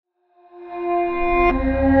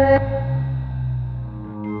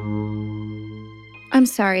I'm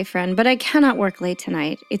sorry, friend, but I cannot work late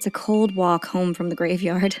tonight. It's a cold walk home from the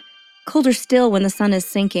graveyard. Colder still when the sun is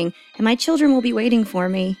sinking, and my children will be waiting for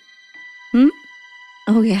me.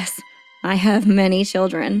 Oh yes, I have many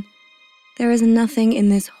children. There is nothing in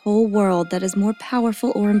this whole world that is more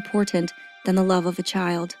powerful or important than the love of a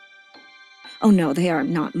child. Oh no, they are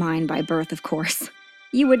not mine by birth, of course.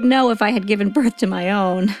 You would know if I had given birth to my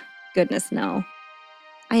own. Goodness, no.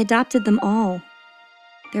 I adopted them all.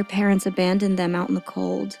 Their parents abandoned them out in the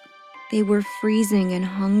cold. They were freezing and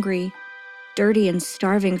hungry, dirty and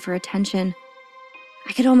starving for attention.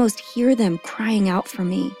 I could almost hear them crying out for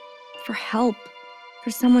me, for help,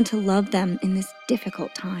 for someone to love them in this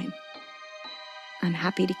difficult time. I'm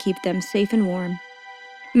happy to keep them safe and warm.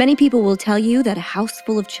 Many people will tell you that a house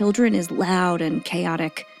full of children is loud and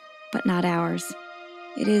chaotic, but not ours.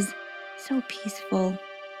 It is so peaceful,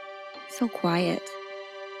 so quiet.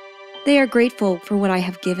 They are grateful for what I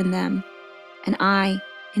have given them, and I,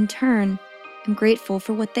 in turn, am grateful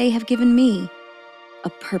for what they have given me, a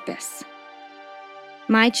purpose.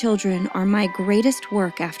 My children are my greatest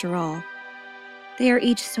work after all. They are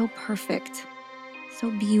each so perfect, so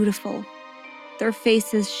beautiful, their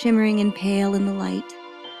faces shimmering and pale in the light,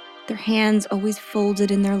 their hands always folded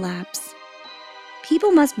in their laps.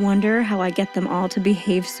 People must wonder how I get them all to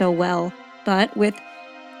behave so well, but with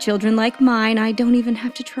children like mine, I don't even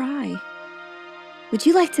have to try. Would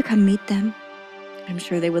you like to come meet them? I'm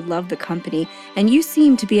sure they would love the company, and you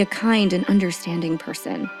seem to be a kind and understanding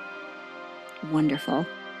person. Wonderful.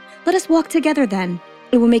 Let us walk together then.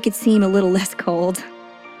 It will make it seem a little less cold.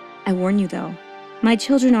 I warn you though, my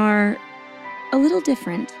children are a little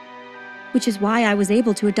different, which is why I was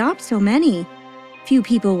able to adopt so many. Few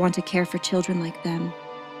people want to care for children like them.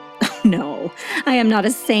 Oh no, I am not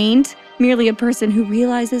a saint, merely a person who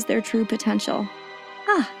realizes their true potential.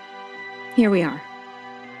 Here we are.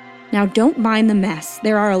 Now don't mind the mess.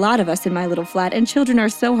 There are a lot of us in my little flat, and children are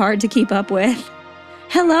so hard to keep up with.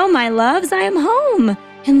 Hello, my loves, I am home.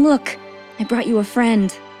 And look, I brought you a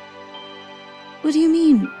friend. What do you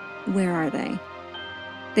mean, where are they?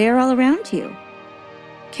 They are all around you.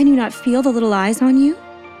 Can you not feel the little eyes on you?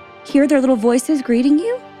 Hear their little voices greeting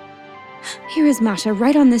you? Here is Masha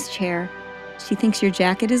right on this chair. She thinks your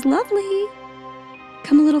jacket is lovely.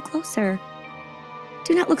 Come a little closer.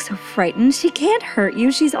 Do not look so frightened. She can't hurt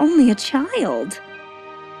you. She's only a child.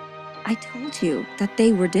 I told you that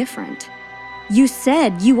they were different. You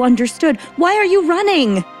said you understood. Why are you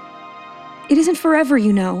running? It isn't forever,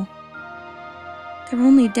 you know. They're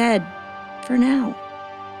only dead for now.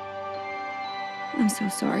 I'm so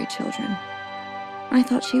sorry, children. I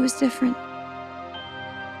thought she was different.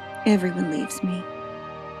 Everyone leaves me.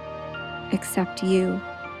 Except you.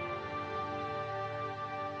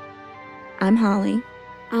 I'm Holly.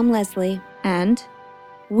 I'm Leslie. And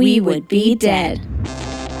We would be dead.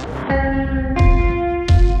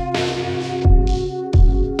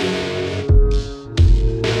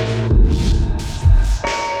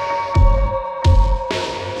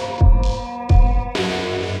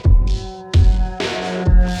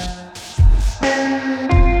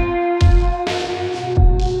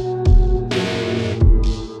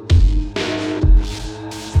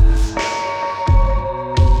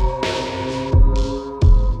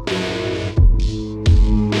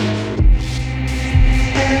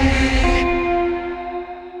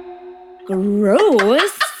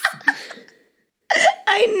 Gross.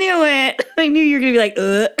 I knew it. I knew you were going to be like,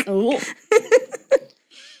 ugh. Oh.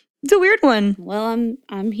 It's a weird one. Well,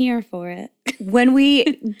 I'm here for it. When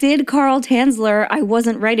we did Carl Tanzler, I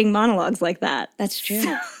wasn't writing monologues like that. That's true.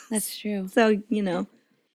 That's true. So, you know,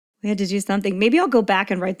 we had to do something. Maybe I'll go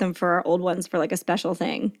back and write them for our old ones for like a special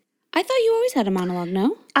thing. I thought you always had a monologue,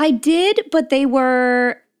 no? I did, but they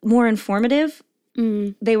were more informative.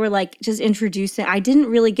 Mm. They were like just introducing. I didn't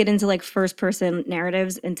really get into like first person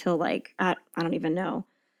narratives until like, I don't even know.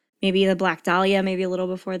 Maybe the Black Dahlia, maybe a little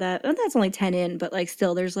before that. Oh, that's only 10 in, but like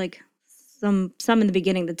still there's like some in the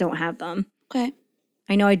beginning that don't have them. Okay.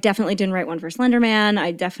 I know I definitely didn't write one for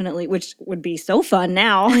Slenderman. Which would be so fun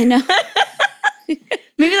now. I know.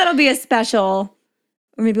 Maybe that'll be a special,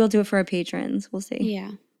 or maybe we'll do it for our patrons. We'll see.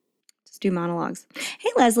 Yeah. Just do monologues. Hey,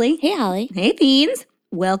 Leslie. Hey, Holly. Hey, Beans.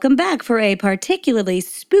 Welcome back for a particularly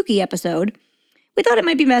spooky episode. We thought it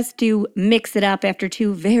might be best to mix it up after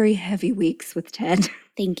 2 very heavy weeks with Ted.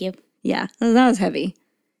 Thank you. Yeah, that was heavy.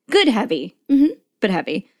 Good heavy, but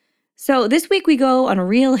heavy. So this week we go on a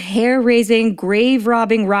real hair-raising,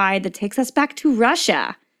 grave-robbing ride that takes us back to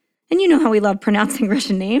Russia. And you know how we love pronouncing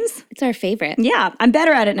Russian names? It's our favorite. Yeah, I'm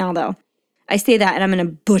better at it now, though. I say that and I'm going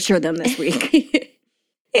to butcher them this week.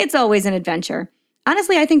 It's always an adventure.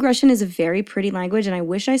 Honestly, I think Russian is a very pretty language and I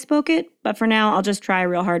wish I spoke it, but for now, I'll just try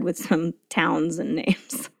real hard with some towns and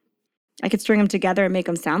names. I could string them together and make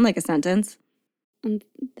them sound like a sentence.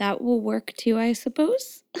 That will work too, I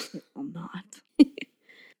suppose. It will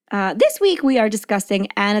not. This week, we are discussing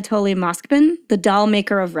Anatoly Moskvin, the doll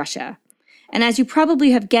maker of Russia. And as you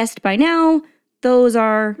probably have guessed by now, those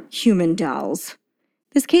are human dolls.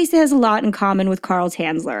 This case has a lot in common with Karl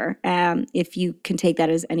Tanzler, if you can take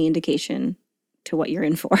that as any indication to what you're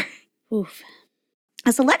in for. Oof.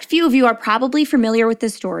 A select few of you are probably familiar with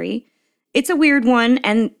this story. It's a weird one,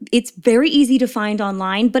 and it's very easy to find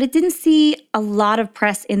online, but it didn't see a lot of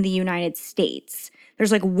press in the United States.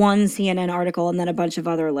 There's like one CNN article and then a bunch of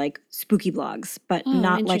other like spooky blogs, but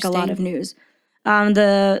not like a lot of news.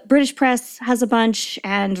 The British press has a bunch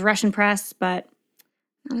and Russian press, but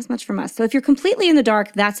not as much from us. So if you're completely in the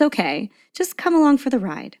dark, that's okay. Just come along for the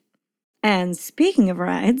ride. And speaking of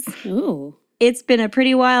rides, Ooh. it's been a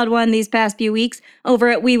pretty wild one these past few weeks over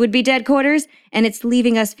at We Would Be Dead quarters, and it's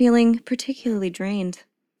leaving us feeling particularly drained,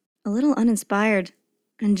 a little uninspired,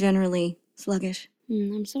 and generally sluggish.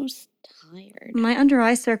 I'm so tired. My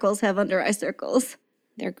under-eye circles have under-eye circles.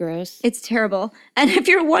 They're gross. It's terrible. And if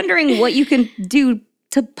you're wondering what you can do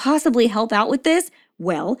to possibly help out with this,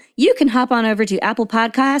 well, you can hop on over to Apple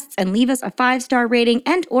Podcasts and leave us a 5-star rating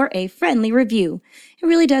and or a friendly review. It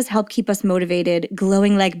really does help keep us motivated,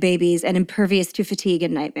 glowing like babies, and impervious to fatigue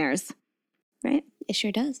and nightmares. Right? It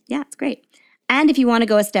sure does. Yeah, it's great. And if you want to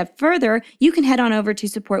go a step further, you can head on over to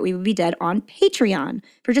support We Would Be Dead on Patreon.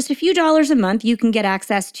 For just a few dollars a month, you can get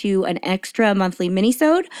access to an extra monthly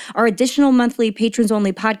minisode, our additional monthly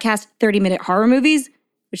patrons-only podcast, 30-minute horror movies,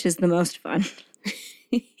 which is the most fun.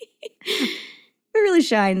 We really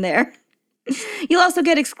shine there. You'll also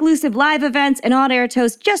get exclusive live events and on-air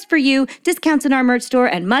toast just for you, discounts in our merch store,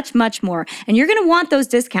 and much, much more. And you're going to want those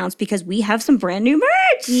discounts because we have some brand new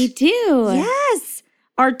merch. We do. Yes.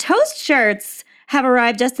 Our toast shirts have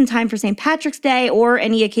arrived just in time for St. Patrick's Day or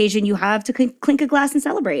any occasion you have to clink a glass and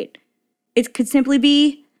celebrate. It could simply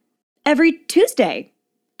be every Tuesday,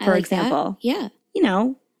 for example. That. Yeah. You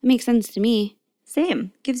know. It makes sense to me.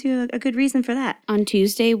 Same. Gives you a good reason for that. On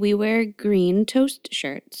Tuesday, we wear green toast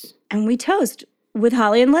shirts. And we toast with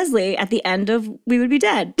Holly and Leslie at the end of We Would Be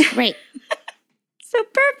Dead. Right. So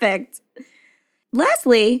perfect.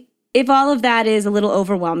 Lastly, if all of that is a little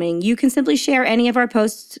overwhelming, you can simply share any of our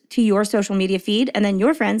posts to your social media feed, and then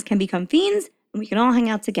your friends can become fiends, and we can all hang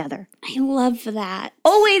out together. I love that.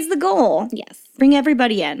 Always the goal. Yes. Bring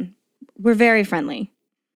everybody in. We're very friendly.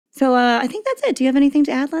 So I think that's it. Do you have anything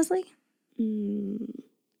to add, Leslie?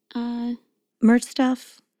 Merch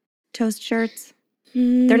stuff? Toast shirts?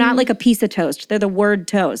 They're not like a piece of toast. They're the word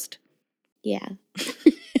toast. Yeah.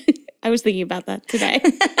 I was thinking about that today.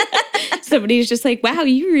 Somebody's just like, wow,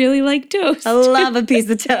 you really like toast. I love a piece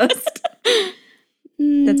of toast.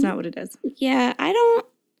 That's not what it is. Yeah,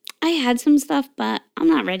 I had some stuff, but I'm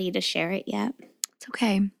not ready to share it yet. It's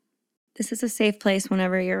okay. This is a safe place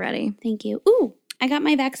whenever you're ready. Thank you. Ooh, I got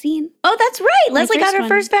my vaccine. Oh, that's right. My Leslie got first her one.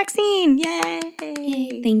 first vaccine. Yay.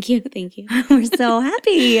 Yay. Thank you. Thank you. We're so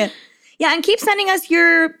happy. Yeah, and keep sending us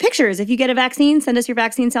your pictures. If you get a vaccine, send us your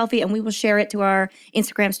vaccine selfie and we will share it to our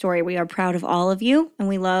Instagram story. We are proud of all of you and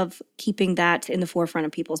we love keeping that in the forefront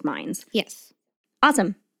of people's minds. Yes.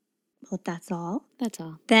 Awesome. Well, if that's all, That's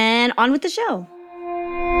all. then on with the show.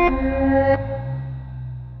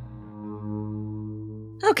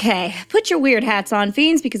 Okay, put your weird hats on,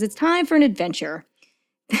 fiends, because it's time for an adventure.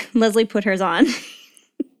 Leslie put hers on.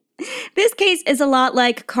 This case is a lot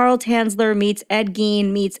like Karl Tanzler meets Ed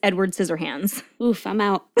Gein meets Edward Scissorhands. Oof, I'm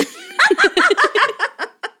out.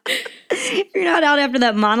 If you're not out after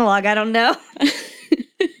that monologue, I don't know.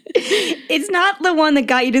 It's not the one that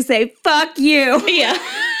got you to say, fuck you. Yeah.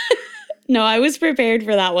 No, I was prepared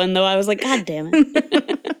for that one, though. I was like, God damn it.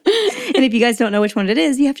 And if you guys don't know which one it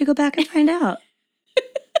is, you have to go back and find out.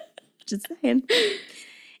 Just saying.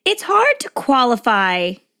 It's hard to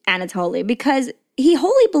qualify Anatoly because he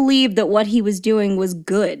wholly believed that what he was doing was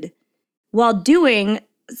good while doing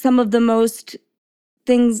some of the most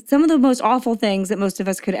awful things that most of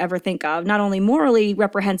us could ever think of, not only morally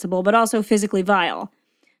reprehensible, but also physically vile.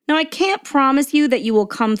 Now, I can't promise you that you will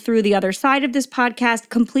come through the other side of this podcast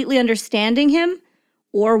completely understanding him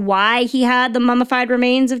or why he had the mummified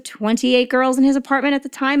remains of 28 girls in his apartment at the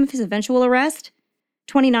time of his eventual arrest.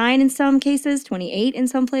 29 in some cases, 28 in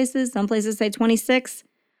some places say 26.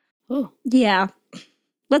 Oh. Yeah.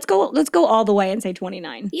 Let's go all the way and say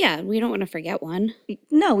 29. Yeah, we don't want to forget one.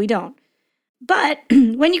 No, we don't. But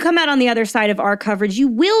when you come out on the other side of our coverage, you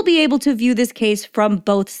will be able to view this case from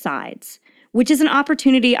both sides. which is an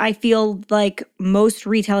opportunity I feel like most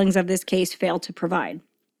retellings of this case fail to provide.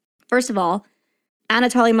 First of all,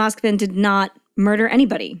 Anatoly Moskvin did not murder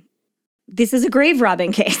anybody. This is a grave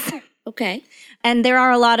robbing case. Okay. And there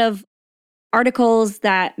are a lot of articles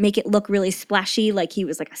that make it look really splashy, like he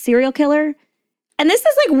was like a serial killer. And this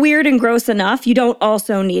is like weird and gross enough. You don't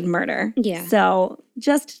also need murder. Yeah. So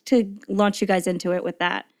just to launch you guys into it with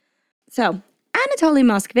that. So Anatoly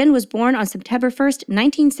Moskvin was born on September 1st,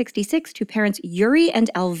 1966 to parents Yuri and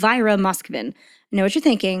Elvira Moskvin. I know what you're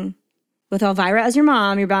thinking. With Elvira as your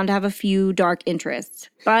mom, you're bound to have a few dark interests.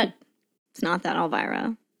 But it's not that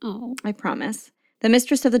Elvira. Oh. I promise. The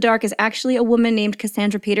mistress of the dark is actually a woman named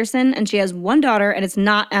Cassandra Peterson, and she has one daughter, and it's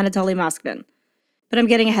not Anatoly Moskvin. But I'm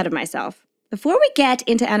getting ahead of myself. Before we get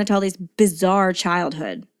into Anatoly's bizarre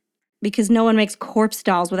childhood, because no one makes corpse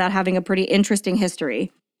dolls without having a pretty interesting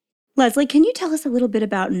history, Leslie, can you tell us a little bit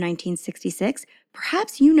about 1966?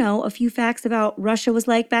 Perhaps you know a few facts about Russia was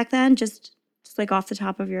like back then, just like off the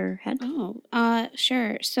top of your head. Oh,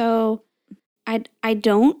 sure. So I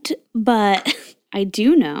don't, but I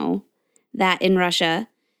do know that in Russia,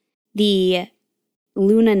 the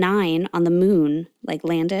Luna 9 on the moon, like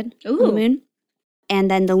landed on the moon. And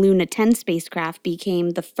then the Luna 10 spacecraft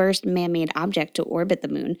became the first man-made object to orbit the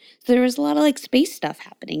moon. So there was a lot of like space stuff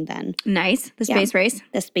happening then. Nice. The space race.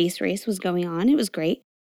 The space race was going on. It was great.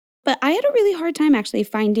 But I had a really hard time actually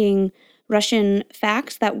finding Russian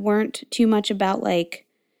facts that weren't too much about like,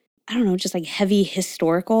 I don't know, just like heavy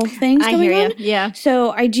historical things I going hear on. you. Yeah.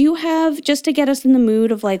 So I do have, just to get us in the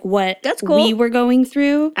mood of like what That's cool. we were going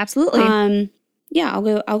through. Absolutely. Yeah,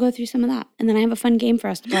 I'll go through some of that. And then I have a fun game for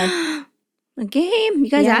us to play. A game? You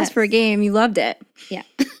guys asked for a game. You loved it. Yeah.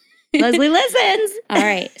 Leslie listens. All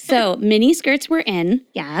right. So mini skirts were in.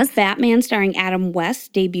 Yes. Batman starring Adam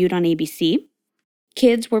West debuted on ABC.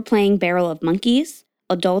 Kids were playing Barrel of Monkeys.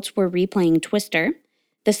 Adults were replaying Twister.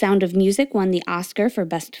 The Sound of Music won the Oscar for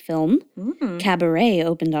Best Film. Cabaret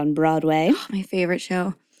opened on Broadway. Oh, my favorite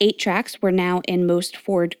show. 8 tracks were now in most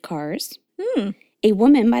Ford cars. A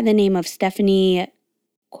woman by the name of Stephanie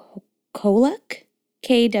Kolek,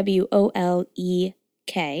 Kwolek,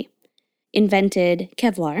 invented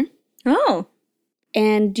Kevlar. Oh.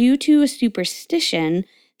 And due to a superstition,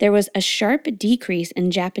 there was a sharp decrease in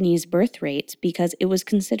Japanese birth rates because it was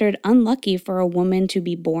considered unlucky for a woman to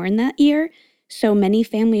be born that year. So many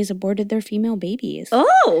families aborted their female babies.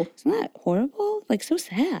 Oh. Isn't that horrible? Like, so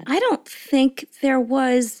sad. I don't think there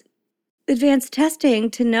was advanced testing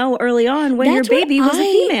to know early on when your baby was a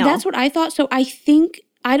female. That's what I thought. So I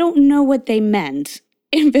don't know what they meant.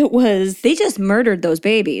 If it was... They just murdered those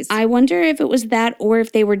babies. I wonder if it was that or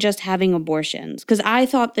if they were just having abortions. Because I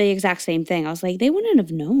thought the exact same thing. I was like, they wouldn't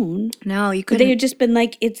have known. No, you couldn't. They had just been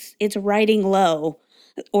like, it's riding low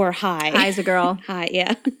or high. High's a girl. High,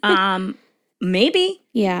 yeah. Maybe.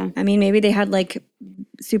 Yeah. I mean, maybe they had like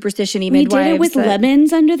superstition-y We midwives. did it with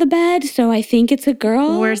lemons under the bed, so I think it's a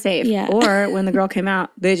girl. We're safe. Yeah. Or when the girl came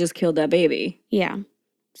out, they just killed that baby. Yeah.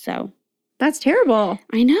 So... That's terrible.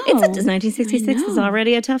 I know. It's 1966 is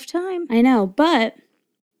already a tough time. I know, but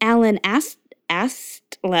Alan Astless. Alan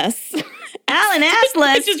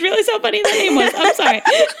Astless. It's just really so funny the name was. I'm sorry.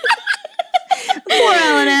 Poor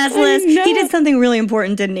Alan Astless. He did something really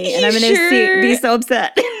important, didn't he? And I'm going to be so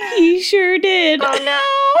upset. He sure did. Oh, no.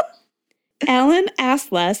 Alan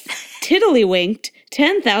Astless tiddlywinked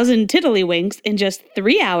 10,000 tiddlywinks in just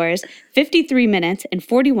 3 hours, 53 minutes, and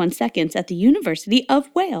 41 seconds at the University of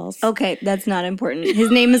Wales. Okay, that's not important. His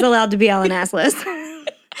name is allowed to be Alan Astless.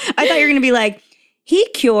 I thought you were going to be like, he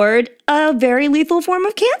cured a very lethal form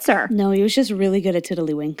of cancer. No, he was just really good at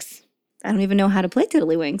tiddlywinks. I don't even know how to play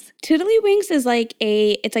tiddlywinks. Tiddlywinks is like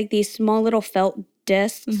it's like these small little felt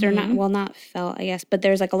discs, or not felt, I guess, but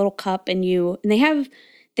there's like a little cup and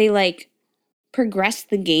they like progress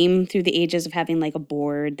the game through the ages of having like a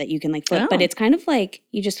board that you can like flip, but it's kind of like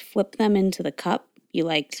you just flip them into the cup. You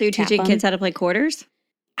like So you're teaching kids how to play quarters?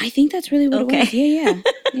 I think that's really what it was.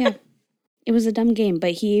 Yeah. It was a dumb game,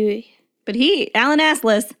 but Alan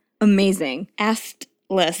Astless, amazing.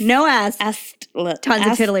 Astless. No ass. Astless. Tons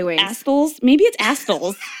of tiddlywinks. Astles? Maybe it's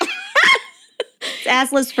Astles. It's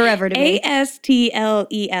Astless forever to me.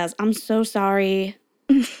 Astles. I'm so sorry.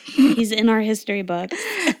 He's in our history book.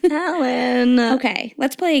 Alan. Okay,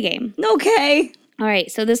 let's play a game. Okay. All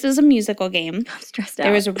right, so this is a musical game. I'm stressed out.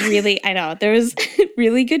 There was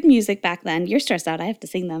really good music back then. You're stressed out. I have to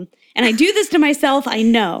sing them. And I do this to myself, I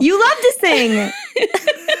know. You love to sing.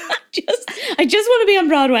 I just want to be on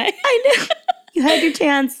Broadway. I know. You had your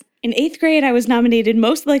chance. In 8th grade, I was nominated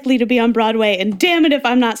most likely to be on Broadway, and damn it if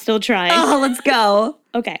I'm not still trying. Oh, let's go.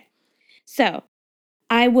 Okay, so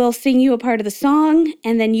I will sing you a part of the song,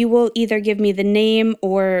 and then you will either give me the name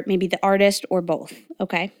or maybe the artist or both,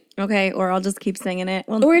 okay? Okay, or I'll just keep singing it.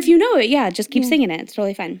 Well, Or if you know it, yeah, just keep singing it. It's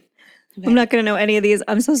totally fine. Okay. I'm not going to know any of these.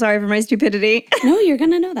 I'm so sorry for my stupidity. No, you're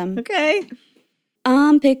going to know them. Okay.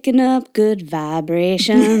 I'm picking up good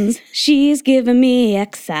vibrations. She's giving me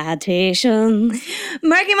excitations.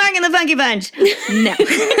 Marky Mark and the Funky Bunch. No.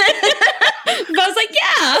 I was like,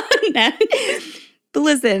 yeah. But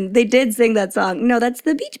listen, they did sing that song. No, that's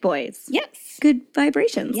the Beach Boys. Yes. Good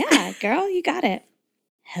vibrations. Yeah, girl, you got it.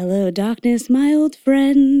 Hello, darkness, my old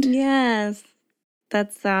friend. Yes.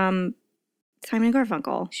 That's Simon and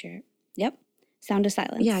Garfunkel. Sure. Yep. Sound of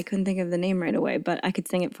Silence. Yeah, I couldn't think of the name right away, but I could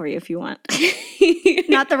sing it for you if you want.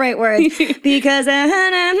 Not the right words. Because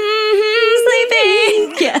I'm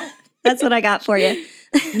sleeping. Yeah, that's what I got for you.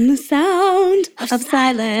 And the sound Of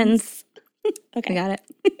silence. Okay. I got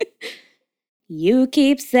it. You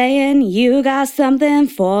keep saying you got something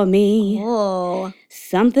for me. Oh.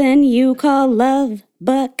 Something you call love,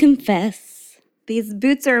 but confess. These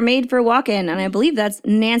boots are made for walking, and I believe that's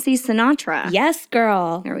Nancy Sinatra. Yes,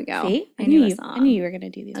 girl. There we go. See? I knew a you, song. I knew you were going to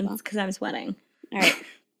do these well. Because I'm sweating. All right.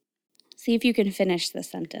 See if you can finish the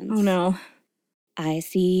sentence. Oh, no. I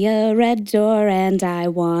see a red door and I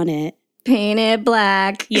want it. Paint it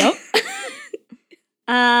black. Yep.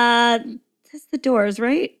 That's the Doors,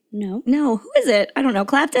 right? No. No, who is it? I don't know.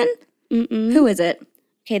 Clapton? Mm-mm. Who is it?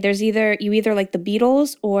 Okay, there's either like the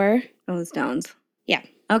Beatles or... Oh, the Stones. Yeah.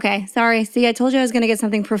 Okay, sorry. See, I told you I was going to get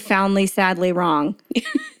something profoundly, sadly wrong.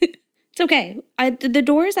 It's okay. The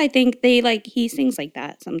Doors, I think he sings like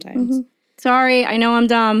that sometimes. Mm-hmm. Sorry, I know I'm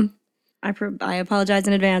dumb. I apologize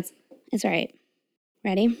in advance. It's all right.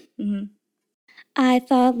 Ready? Mm-hmm. I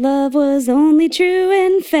thought love was only true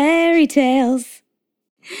in fairy tales.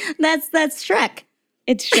 That's Shrek.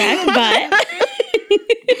 It's Shrek, but...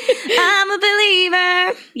 I'm a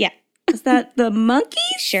believer. Yeah. Is that the Monkees?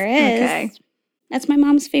 Sure is. Okay. That's my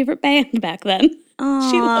mom's favorite band back then.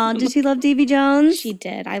 Oh, did she love Davy Jones? She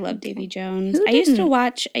did. I love Davy Jones. Who I used to didn't?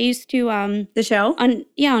 watch, The show? on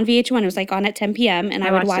VH1. It was like on at 10 p.m. and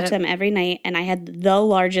I would watched watch it. them every night. And I had the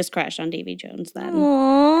largest crush on Davy Jones then.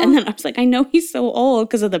 Aww. And then I was like, I know he's so old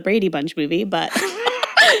because of the Brady Bunch movie, but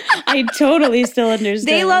I totally still understood.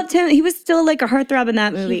 They loved him. He was still like a heartthrob in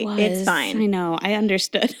that He movie. It's was. fine. I know. I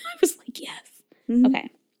understood. I was like, yes. Mhm. Okay.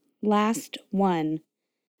 Last one.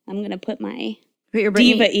 I'm going to put my Put your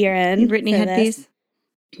diva ear in. Britney for headpiece. this.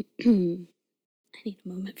 I need a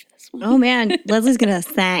moment for this one. Oh man, Leslie's gonna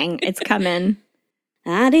sing. It's coming.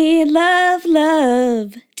 I need love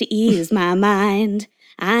to ease my mind.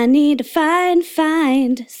 I need to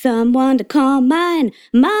find someone to call mine.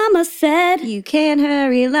 Mama said, You can't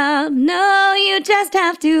hurry, love. No, you just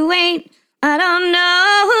have to wait. I don't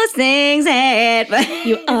know who sings it, but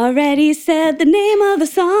you already said the name of the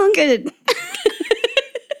song. good.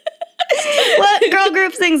 What girl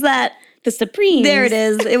group sings that? The Supremes. There it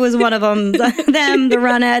is. It was one of them. Them, the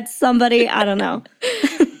Ronettes, somebody. I don't know.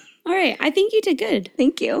 All right. I think you did good.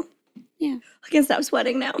 Thank you. Yeah. I can stop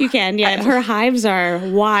sweating now. You can. Yeah. Her hives are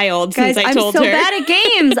wild Guys, since I I'm told so her. bad at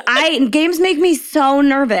games. Games make me so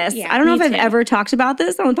nervous. Yeah, I don't know if me I've too. ever talked about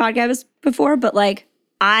this on the podcast before, but like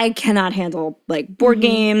I cannot handle like board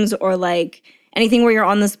games or like anything where you're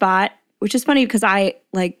on the spot, which is funny because I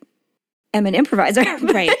like am an improviser.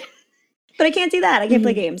 Right. But I can't do that. I can't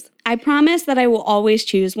play games. I promise that I will always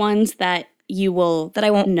choose ones that you will That I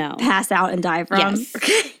won't know. pass out and die from. Yes.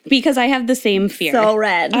 Because I have the same fear. So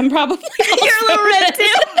red. I'm probably You're a little red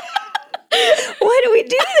too. Why do we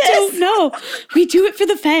do I this? don't know. We do it for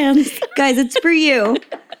the fans. Guys, it's for you.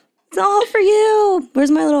 It's all for you. Where's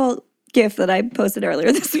my little gift that I posted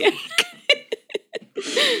earlier this week?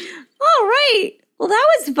 All right. Well, that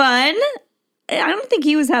was fun. I don't think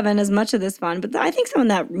he was having as much of this fun, but I think some of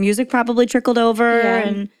that music probably trickled over.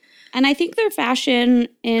 Yeah. And I think their fashion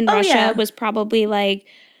in Oh, Russia yeah. was probably like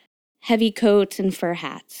heavy coats and fur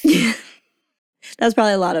hats. That was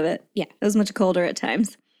probably a lot of it. Yeah. It was much colder at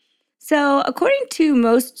times. So, according to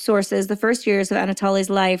most sources, the first years of Anatoly's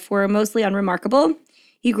life were mostly unremarkable.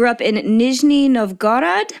 He grew up in Nizhny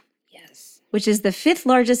Novgorod, Yes. which is the 5th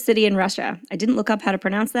largest city in Russia. I didn't look up how to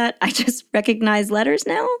pronounce that. I just recognize letters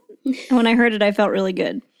now. And when I heard it, I felt really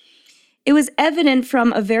good. It was evident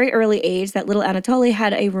from a very early age that little Anatoly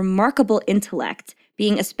had a remarkable intellect,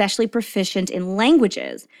 being especially proficient in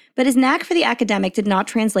languages. But his knack for the academic did not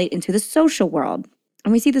translate into the social world.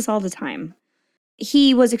 And we see this all the time.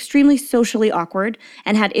 He was extremely socially awkward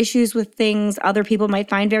and had issues with things other people might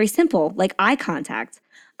find very simple, like eye contact.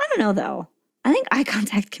 I don't know, though. I think eye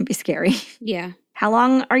contact can be scary. Yeah. How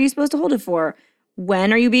long are you supposed to hold it for?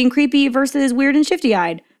 When are you being creepy versus weird and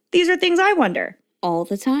shifty-eyed? These are things I wonder. all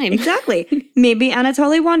the time. Exactly. Maybe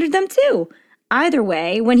Anatoly wanted them too. Either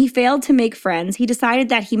way, when he failed to make friends, he decided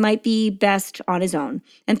that he might be best on his own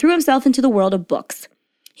and threw himself into the world of books.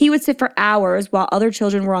 He would sit for hours while other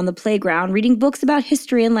children were on the playground reading books about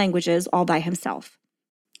history and languages all by himself.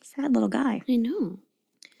 Sad little guy. I know.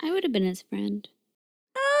 I would have been his friend.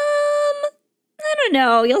 I don't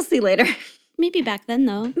know. You'll see later. Maybe back then,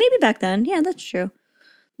 though. Maybe back then. Yeah, that's true.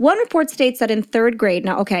 One report states that in 3rd grade,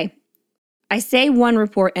 now, okay, I say one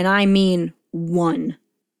report and I mean one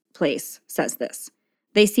place says this.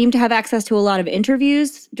 They seem to have access to a lot of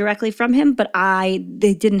interviews directly from him, but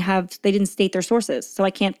they didn't state their sources, so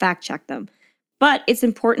I can't fact check them. But it's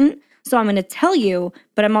important, so I'm going to tell you,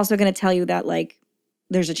 but I'm also going to tell you that, like,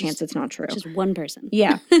 there's a chance it's not true. Just one person.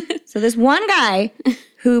 Yeah. So this one guy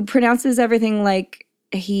who pronounces everything like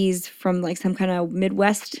he's from, like, some kind of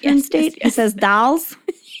Midwestern state. He says dolls.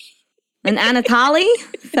 And Anatoly.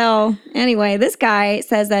 So anyway, this guy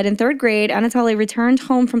says that in 3rd grade, Anatoly returned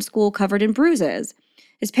home from school covered in bruises.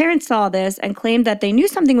 His parents saw this and claimed that they knew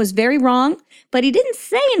something was very wrong, but he didn't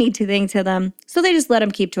say anything to them, so they just let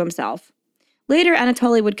him keep to himself. Later,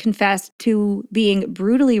 Anatoly would confess to being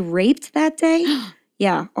brutally raped that day.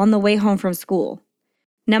 Yeah, on the way home from school.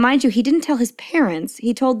 Now, mind you, he didn't tell his parents.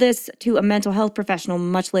 He told this to a mental health professional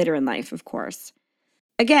much later in life, of course.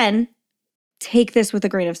 Again, take this with a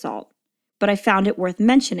grain of salt. But I found it worth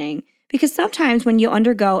mentioning because sometimes when you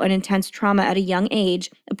undergo an intense trauma at a young age,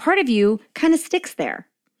 a part of you kind of sticks there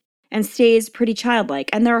and stays pretty childlike.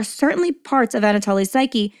 And there are certainly parts of Anatoly's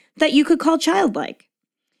psyche that you could call childlike.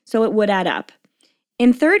 So it would add up.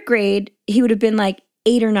 In 3rd grade, he would have been like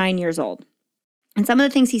 8 or 9 years old. And some of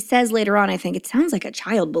the things he says later on, I think it sounds like a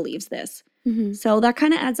child believes this. Mm-hmm. So that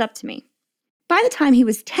kind of adds up to me. By the time he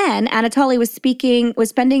was 10, Anatoly was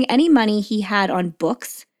spending any money he had on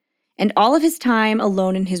books and all of his time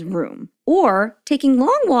alone in his room, or taking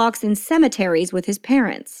long walks in cemeteries with his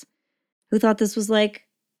parents, who thought this was like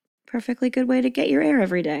a perfectly good way to get your air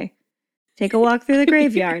every day. Take a walk through the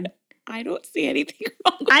graveyard. I don't see anything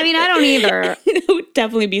wrong with I mean, I don't either. It would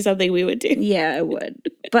definitely be something we would do. Yeah, it would.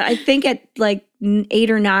 But I think at like 8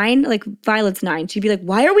 or 9, like Violet's 9, she'd be like,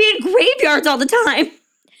 why are we in graveyards all the time?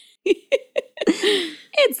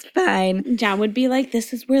 It's fine. John would be like,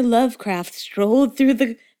 this is where Lovecraft strolled through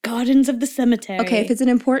the gardens of the cemetery. Okay, if it's an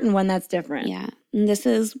important one, that's different. Yeah, and this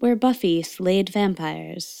is where Buffy slayed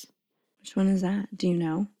vampires. Which one is that? Do you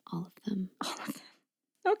know? All of them. All of them.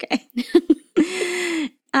 Okay.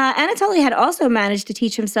 Anatoly had also managed to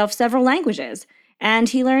teach himself several languages, and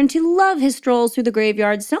he learned to love his strolls through the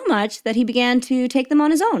graveyard so much that he began to take them on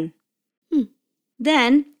his own.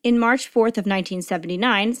 Then, in March 4th of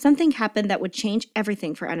 1979, something happened that would change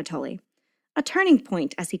everything for Anatoly. A turning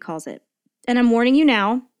point, as he calls it. And I'm warning you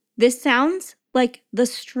now, this sounds like the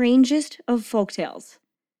strangest of folktales,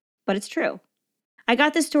 but it's true. I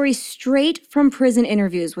got this story straight from prison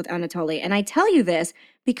interviews with Anatoly, and I tell you this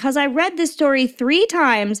because I read this story 3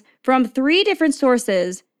 times from 3 different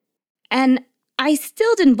sources, and I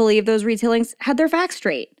still didn't believe those retellings had their facts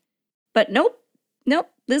straight. But nope,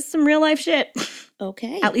 this is some real life shit.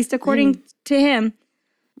 Okay. At least according to him.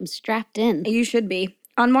 I'm strapped in. You should be.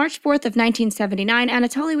 On March 4th of 1979,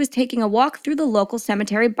 Anatoly was taking a walk through the local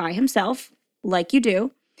cemetery by himself, like you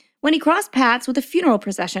do, when he crossed paths with a funeral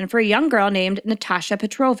procession for a young girl named Natasha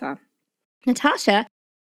Petrova. Natasha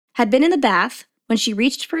had been in the bath when she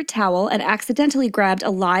reached for a towel and accidentally grabbed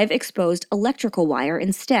a live exposed electrical wire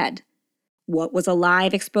instead. What was a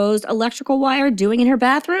live exposed electrical wire doing in her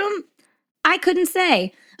bathroom? I couldn't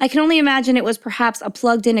say. I can only imagine it was perhaps a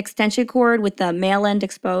plugged-in extension cord with the male end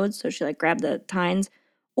exposed, so she grabbed the tines.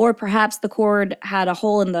 Or perhaps the cord had a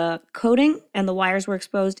hole in the coating and the wires were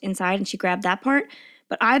exposed inside and she grabbed that part.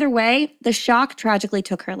 But either way, the shock tragically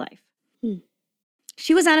took her life.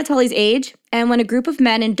 She was Anatoly's age, and when a group of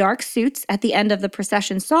men in dark suits at the end of the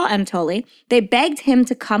procession saw Anatoly, they begged him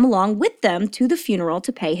to come along with them to the funeral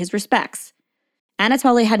to pay his respects.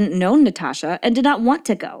 Anatoly hadn't known Natasha and did not want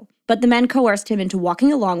to go, but the men coerced him into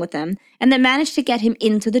walking along with them and then managed to get him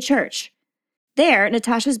into the church. There,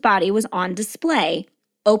 Natasha's body was on display,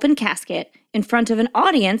 open casket, in front of an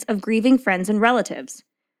audience of grieving friends and relatives.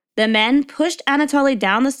 The men pushed Anatoly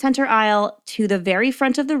down the center aisle to the very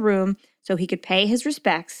front of the room so he could pay his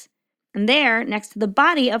respects, and there, next to the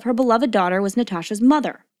body of her beloved daughter, was Natasha's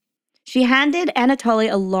mother. She handed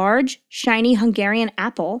Anatoly a large, shiny Hungarian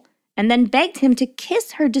apple and then begged him to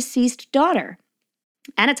kiss her deceased daughter.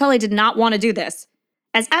 Anatoly did not want to do this,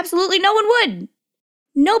 as absolutely no one would.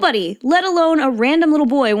 Nobody, let alone a random little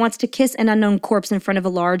boy, wants to kiss an unknown corpse in front of a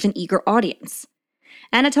large and eager audience.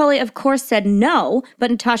 Anatoly, of course, said no,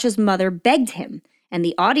 but Natasha's mother begged him, and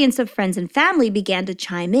the audience of friends and family began to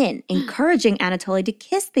chime in, encouraging Anatoly to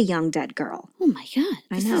kiss the young dead girl. Oh my God.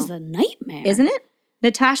 I This know. is a nightmare. Isn't it?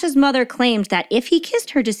 Natasha's mother claimed that if he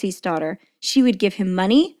kissed her deceased daughter, she would give him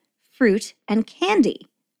money, fruit, and candy.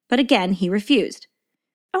 But again, he refused.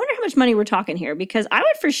 I wonder how much money we're talking here, because I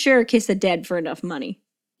would for sure kiss a dead for enough money.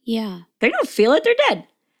 Yeah. They don't feel it, they're dead.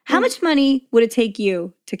 How much money would it take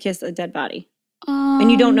you to kiss a dead body? And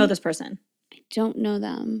you don't know this person. I don't know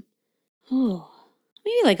them. Oh,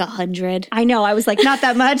 maybe like 100. I know, I was like, not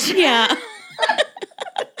that much. Yeah.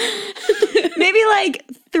 Maybe like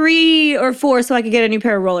 3 or 4 so I could get a new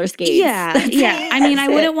pair of roller skates. Yeah. Yeah. I mean, I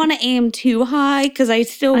wouldn't want to aim too high because I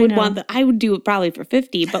still would want I would do it probably for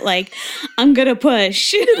 50, but like, I'm going to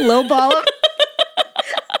push. Low ball.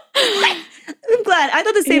 I'm glad. I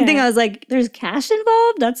thought the same thing. I was like, there's cash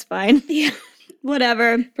involved? That's fine. Yeah.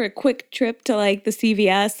 Whatever. For a quick trip to like the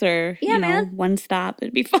CVS or, Yeah, you know, man. one stop,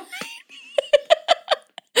 it'd be fine.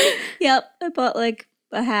 Yep. I bought like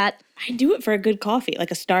a hat. I do it for a good coffee, like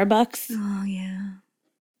a Starbucks. Oh, yeah.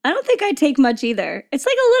 I don't think I take much either. It's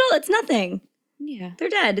like a little, it's nothing. Yeah. They're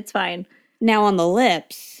dead. It's fine. Now on the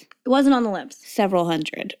lips, It wasn't on the lips. several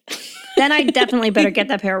hundred. Then I definitely better get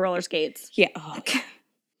that pair of roller skates. Yeah. Oh.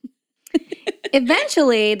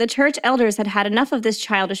 Eventually, the church elders had had enough of this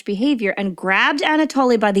childish behavior and grabbed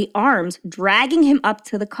Anatoly by the arms, dragging him up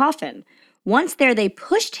to the coffin. Once there, they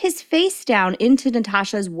pushed his face down into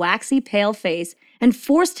Natasha's waxy pale face and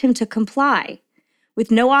forced him to comply. With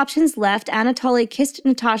no options left, Anatoly kissed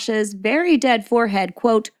Natasha's very dead forehead,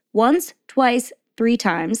 quote, once, twice, 3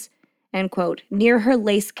 times, end quote, near her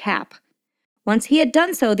lace cap. Once he had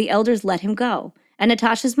done so, the elders let him go, and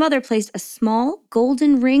Natasha's mother placed a small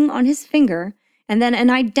golden ring on his finger and then an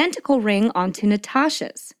identical ring onto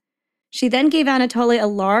Natasha's. She then gave Anatoly a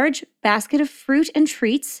large basket of fruit and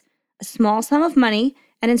treats, a small sum of money,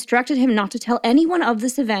 and instructed him not to tell anyone of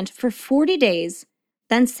this event for 40 days,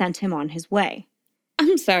 then sent him on his way.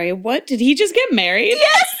 I'm sorry, what? Did he just get married?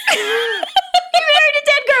 Yes! He married a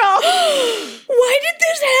dead girl! Why did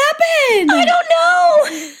this happen?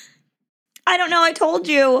 I don't know, I told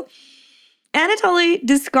you. Anatoly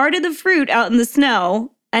discarded the fruit out in the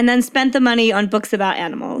snow and then spent the money on books about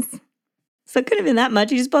animals. So it couldn't have been that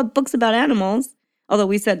much. He just bought books about animals. Although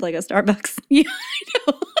we said like a Starbucks. Yeah,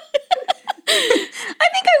 I know. I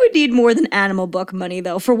think I would need more than animal book money,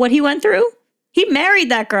 though, for what he went through. He married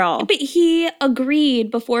that girl. But he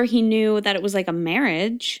agreed before he knew that it was like a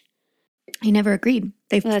marriage. He never agreed.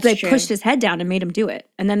 They That's true. pushed his head down and made him do it.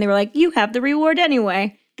 And then they were like, you have the reward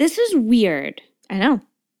anyway. This is weird. I know.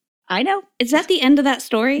 Is that the end of that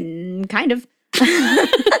story? Kind of.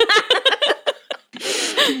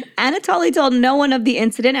 Anatoly told no one of the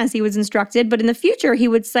incident as he was instructed, but in the future he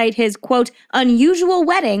would cite his, quote, unusual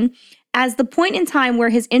wedding as the point in time where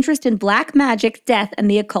his interest in black magic, death, and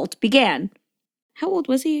the occult began. How old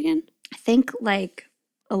was he again? I think like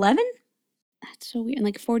 11? That's so weird. In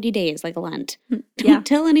like 40 days, like Lent. Yeah. Don't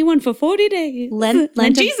tell anyone for 40 days. Lent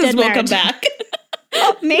Then of Jesus dead will come marriage. back.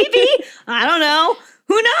 Oh, maybe. I don't know.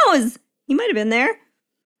 Who knows? He might have been there.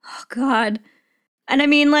 Oh, God. And I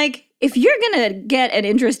mean, like, if you're going to get an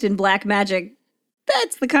interest in black magic,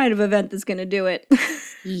 that's the kind of event that's going to do it.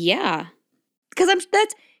 Yeah. Because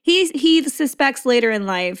he suspects later in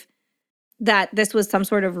life that this was some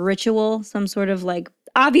sort of ritual, some sort of like,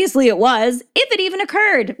 obviously it was, if it even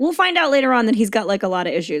occurred. We'll find out later on that he's got like a lot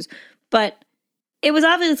of issues. But it was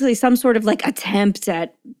obviously some sort of like attempt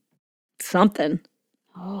at something.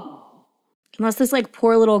 Oh. Unless this like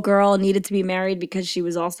poor little girl needed to be married because she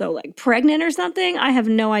was also like pregnant or something. I have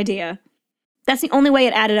no idea. That's the only way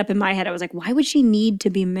it added up in my head. I was like, why would she need to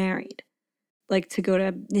be married? Like to go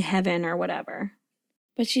to heaven or whatever.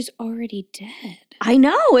 But she's already dead. I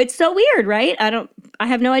know. It's so weird, right? I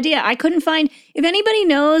have no idea. I couldn't find, if anybody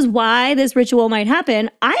knows why this ritual might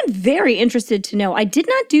happen, I'm very interested to know. I did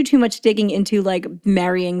not do too much digging into like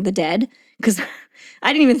marrying the dead because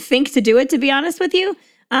I didn't even think to do it, to be honest with you.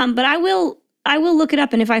 But I will look it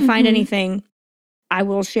up, and if I find anything, I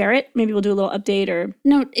will share it. Maybe we'll do a little update or...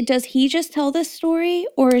 No, does he just tell this story?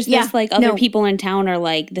 Or is this like other people in town are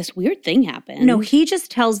like, this weird thing happened? No, he just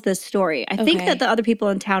tells this story. I think Okay. that the other people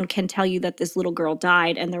in town can tell you that this little girl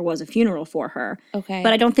died and there was a funeral for her. Okay.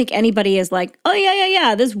 But I don't think anybody is like, oh,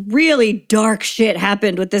 yeah, this really dark shit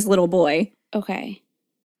happened with this little boy. Okay.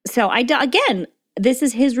 So, again, this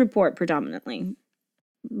is his report predominantly.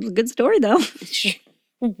 Good story, though.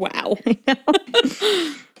 Wow. I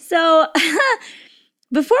know. So,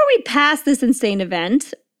 before we pass this insane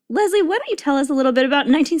event, Leslie, why don't you tell us a little bit about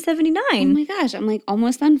 1979? Oh my gosh, I'm like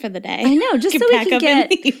almost done for the day. I know, just so we pack can up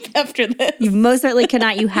get... and leave after this. You most certainly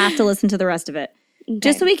cannot. You have to listen to the rest of it.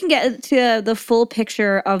 Just so we can get to the full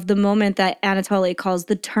picture of the moment that Anatoly calls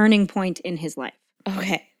the turning point in his life.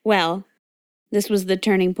 Okay. Well, this was the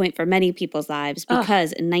turning point for many people's lives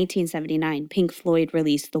because in 1979, Pink Floyd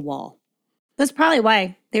released The Wall. That's probably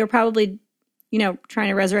why. They were probably, trying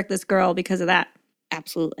to resurrect this girl because of that.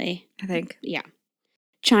 Absolutely. I think. Yeah.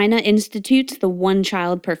 China institutes the one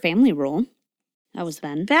child per family rule. That was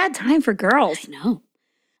then. Bad time for girls. I know.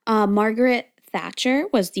 Margaret Thatcher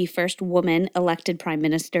was the first woman elected prime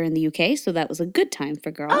minister in the UK, so that was a good time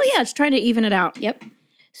for girls. Oh, yeah, it's trying to even it out. Yep.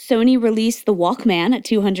 Sony released the Walkman at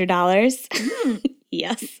 $200.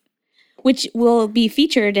 Yes. Which will be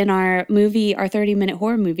featured in our 30-minute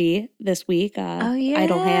horror movie this week,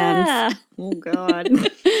 Idle Hands. Oh, God.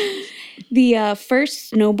 The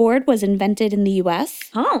first snowboard was invented in the U.S.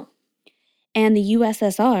 Oh. And the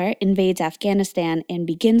USSR invades Afghanistan and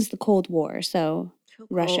begins the Cold War. So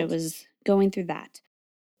Russia was going through that.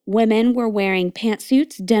 Women were wearing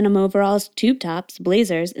pantsuits, denim overalls, tube tops,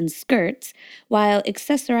 blazers, and skirts, while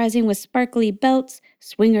accessorizing with sparkly belts,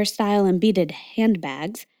 swinger-style and beaded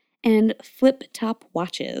handbags, and flip-top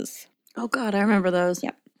watches. Oh, God, I remember those.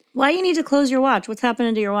 Yep. Why you need to close your watch? What's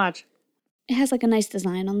happening to your watch? It has like a nice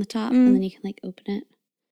design on the top, and then you can like open it.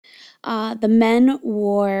 The men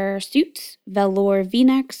wore suits, velour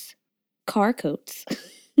v-necks, car coats.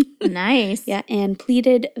 Nice. Yeah, and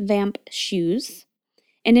pleated vamp shoes.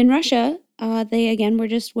 And in Russia, they again were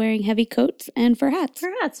just wearing heavy coats and fur hats.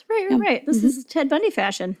 Fur hats, right. This is Ted Bundy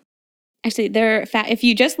fashion. Actually, if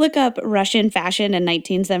you just look up Russian fashion in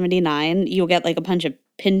 1979, you'll get like a bunch of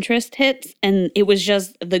Pinterest hits, and it was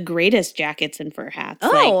just the greatest jackets and fur hats.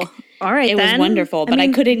 Oh, all right. It was wonderful, but I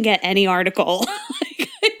couldn't get any article.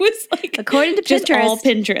 It was like according to just Pinterest, all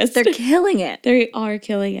Pinterest. They're killing it. They are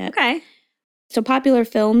killing it. Okay. So popular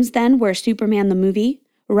films then were Superman the movie,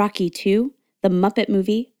 Rocky II, The Muppet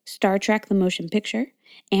Movie, Star Trek the Motion Picture,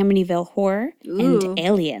 Amityville Horror, and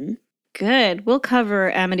Alien. Good. We'll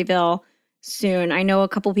cover Amityville soon. I know a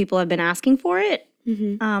couple people have been asking for it,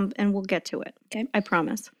 and we'll get to it. Okay. I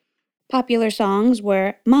promise. Popular songs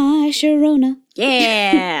were My Sharona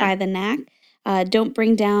by The Knack, Don't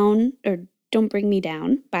Bring Me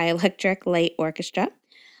Down by Electric Light Orchestra,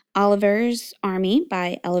 Oliver's Army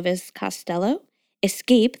by Elvis Costello,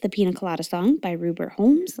 Escape, the Pina Colada Song by Rupert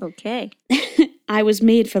Holmes. Okay. I Was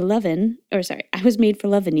Made for Lovin'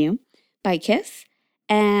 You by Kiss,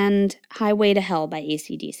 and Highway to Hell by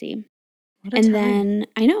AC/DC. What a time. Then,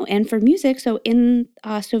 I know, and for music, so in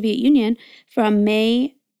Soviet Union, from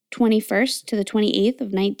May 21st to the 28th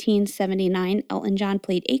of 1979, Elton John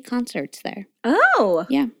played 8 concerts there. Oh.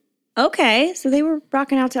 Yeah. Okay, so they were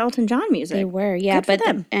rocking out to Elton John music. They were, yeah. Good for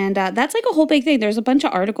them. And that's like a whole big thing. There's a bunch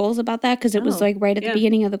of articles about that because it was like right at the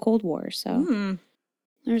beginning of the Cold War. So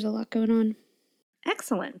there's a lot going on.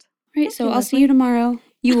 Excellent. All right, so I'll see you tomorrow.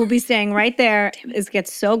 You will be staying right there. It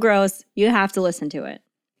gets so gross. You have to listen to it.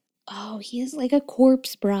 Oh, he is like a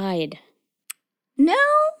corpse bride. No,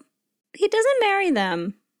 he doesn't marry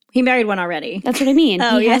them. He married one already. That's what I mean.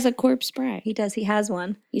 He has a corpse bride. He does. He has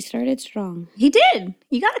one. He started strong. He did.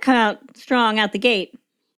 You got to come out strong out the gate.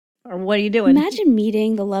 Or what are you doing? Imagine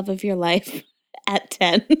meeting the love of your life at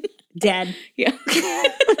 10. Dead. Yeah.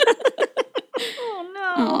 Oh,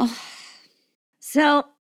 no. Oh. So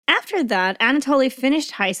after that, Anatoly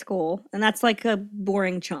finished high school, and that's like a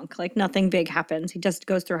boring chunk. Like nothing big happens. He just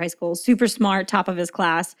goes through high school, super smart, top of his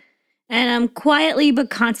class, and quietly but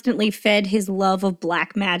constantly fed his love of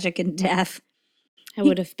black magic and death. I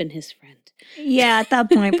would have been his friend. Yeah, at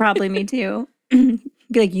that point, probably me too. Be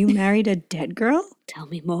like, you married a dead girl? Tell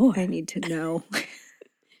me more. I need to know.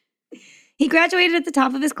 He graduated at the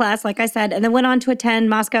top of his class, like I said, and then went on to attend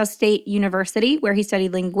Moscow State University, where he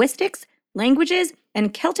studied linguistics, languages,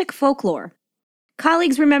 and Celtic folklore.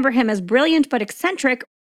 Colleagues remember him as brilliant but eccentric,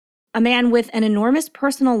 a man with an enormous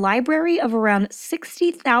personal library of around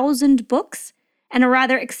 60,000 books and a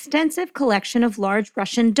rather extensive collection of large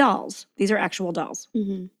Russian dolls. These are actual dolls.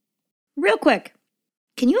 Mm-hmm. Real quick,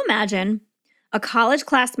 can you imagine a college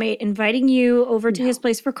classmate inviting you over to his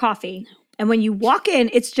place for coffee? No. And when you walk in,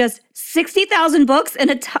 it's just 60,000 books and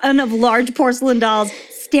a ton of large porcelain dolls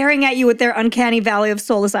staring at you with their uncanny Valley of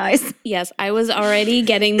Soulless eyes. Yes, I was already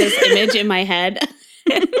getting this image in my head.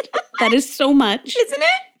 That is so much. Isn't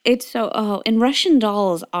it? It's so, and Russian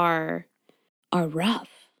dolls are rough.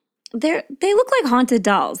 They look like haunted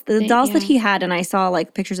dolls. The dolls that he had, and I saw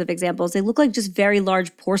like pictures of examples, they look like just very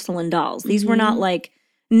large porcelain dolls. These were not like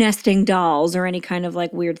nesting dolls or any kind of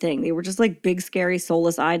like weird thing. They were just like big, scary,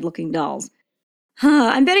 soulless-eyed looking dolls.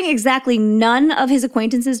 I'm betting exactly none of his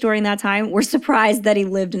acquaintances during that time were surprised that he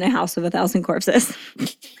lived in a house of 1,000 corpses.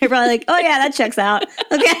 They're probably like, oh yeah, that checks out.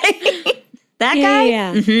 Okay. That guy?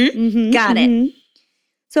 Yeah. Got it.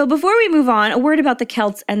 So before we move on, a word about the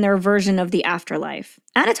Celts and their version of the afterlife.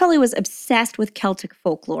 Anatoly was obsessed with Celtic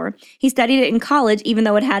folklore. He studied it in college, even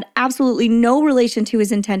though it had absolutely no relation to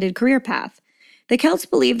his intended career path. The Celts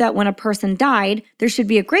believed that when a person died, there should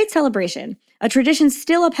be a great celebration, a tradition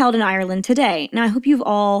still upheld in Ireland today. Now,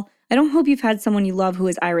 I don't hope you've had someone you love who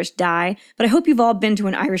is Irish die, but I hope you've all been to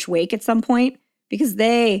an Irish wake at some point, because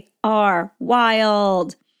they are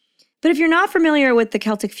wild. But if you're not familiar with the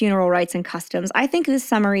Celtic funeral rites and customs, I think this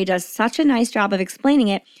summary does such a nice job of explaining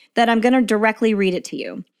it that I'm going to directly read it to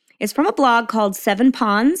you. It's from a blog called Seven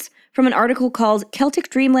Ponds, from an article called Celtic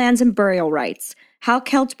Dreamlands and Burial Rites, How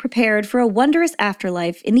Celts Prepared for a Wondrous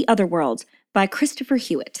Afterlife in the Otherworld by Christopher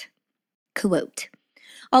Hewitt. Quote,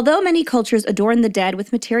 although many cultures adorn the dead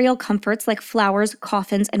with material comforts like flowers,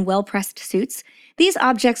 coffins, and well-pressed suits, these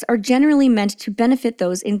objects are generally meant to benefit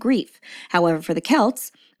those in grief. However, for the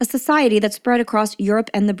Celts, a society that spread across Europe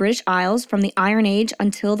and the British Isles from the Iron Age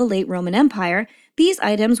until the late Roman Empire, these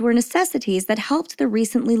items were necessities that helped the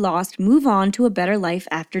recently lost move on to a better life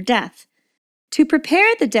after death. To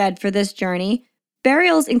prepare the dead for this journey,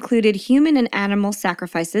 burials included human and animal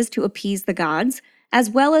sacrifices to appease the gods, as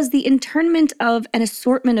well as the internment of an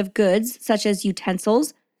assortment of goods such as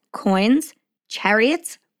utensils, coins,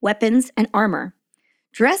 chariots, weapons, and armor.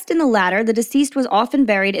 Dressed in the latter, the deceased was often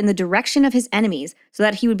buried in the direction of his enemies so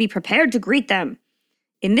that he would be prepared to greet them.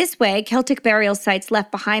 In this way, Celtic burial sites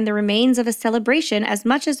left behind the remains of a celebration as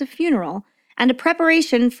much as a funeral, and a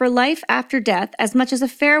preparation for life after death as much as a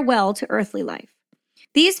farewell to earthly life.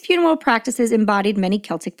 These funeral practices embodied many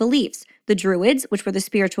Celtic beliefs. The Druids, which were the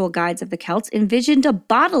spiritual guides of the Celts, envisioned a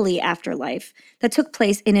bodily afterlife that took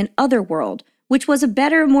place in an other world, which was a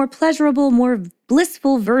better, more pleasurable, more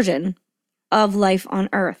blissful version of life on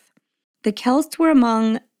Earth. The Celts were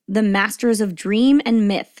among the masters of dream and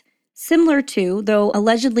myth, similar to, though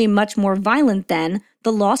allegedly much more violent than,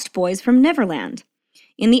 the Lost Boys from Neverland.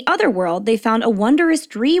 In the other world, they found a wondrous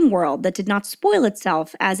dream world that did not spoil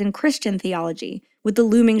itself, as in Christian theology, with the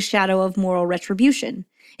looming shadow of moral retribution.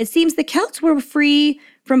 It seems the Celts were free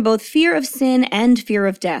from both fear of sin and fear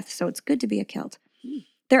of death, so it's good to be a Celt.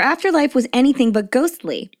 Their afterlife was anything but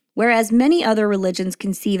ghostly, whereas many other religions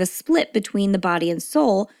conceive a split between the body and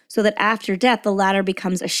soul, so that after death the latter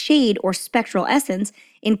becomes a shade or spectral essence.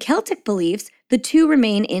 In Celtic beliefs, the two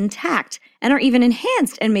remain intact and are even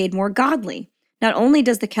enhanced and made more godly. Not only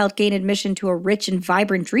does the Celt gain admission to a rich and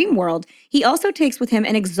vibrant dream world, he also takes with him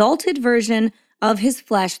an exalted version of his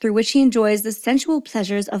flesh through which he enjoys the sensual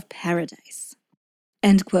pleasures of paradise.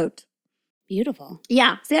 End quote. Beautiful.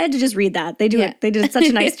 Yeah, see, I had to just read that. They did such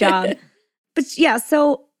a nice job. But yeah,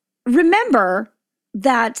 so remember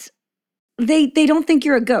that they don't think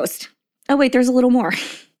you're a ghost. Oh wait, there's a little more.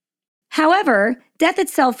 However, death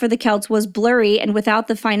itself for the Celts was blurry and without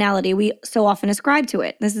the finality we so often ascribe to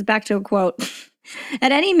it. This is back to a quote.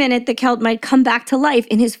 At any minute, the Celt might come back to life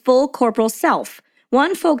in his full corporal self.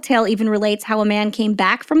 One folktale even relates how a man came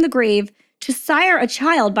back from the grave to sire a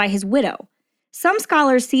child by his widow. Some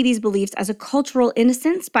scholars see these beliefs as a cultural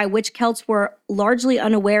innocence by which Celts were largely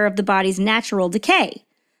unaware of the body's natural decay.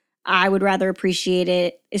 I would rather appreciate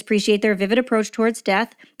their vivid approach towards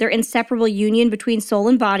death, their inseparable union between soul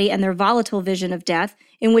and body, and their volatile vision of death,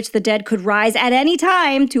 in which the dead could rise at any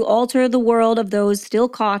time to alter the world of those still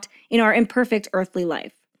caught in our imperfect earthly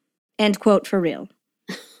life. End quote for real.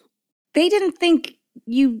 They didn't think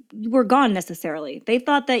you were gone necessarily. They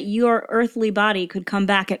thought that your earthly body could come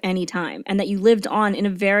back at any time and that you lived on in a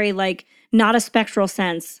very, not a spectral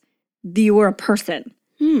sense. You were a person.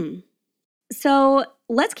 So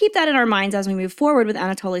let's keep that in our minds as we move forward with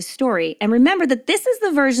Anatoly's story. And remember that this is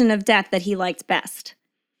the version of death that he liked best,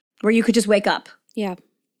 where you could just wake up. Yeah.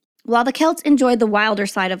 While the Celts enjoyed the wilder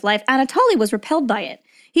side of life, Anatoly was repelled by it.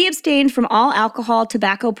 He abstained from all alcohol,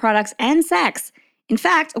 tobacco products, and sex. In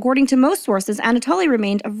fact, according to most sources, Anatoly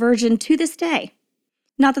remained a virgin to this day.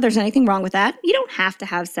 Not that there's anything wrong with that. You don't have to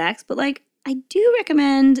have sex, but I do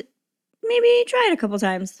recommend maybe try it a couple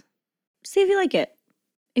times. See if you like it.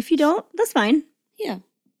 If you don't, that's fine. Yeah.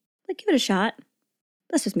 Give it a shot.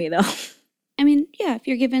 That's just me, though. I mean, yeah, if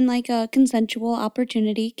you're given a consensual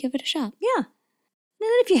opportunity, give it a shot. Yeah. And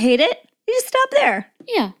then if you hate it, you just stop there.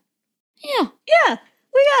 Yeah. Yeah. Yeah.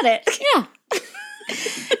 We got it. Yeah.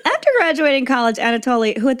 After graduating college,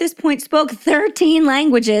 Anatoly, who at this point spoke 13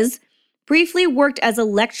 languages, briefly worked as a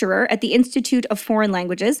lecturer at the Institute of Foreign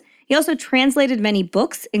Languages. He also translated many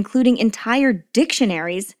books, including entire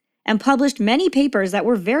dictionaries, and published many papers that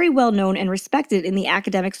were very well known and respected in the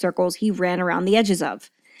academic circles he ran around the edges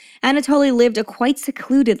of. Anatoly lived a quite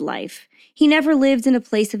secluded life. He never lived in a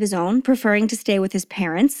place of his own, preferring to stay with his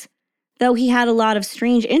parents. Though he had a lot of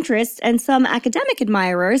strange interests and some academic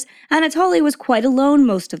admirers, Anatoly was quite alone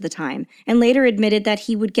most of the time, and later admitted that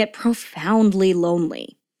he would get profoundly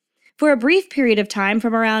lonely. For a brief period of time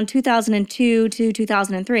from around 2002 to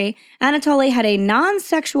 2003, Anatoly had a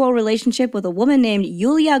non-sexual relationship with a woman named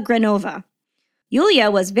Yulia Grenova.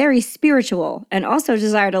 Yulia was very spiritual and also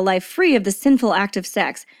desired a life free of the sinful act of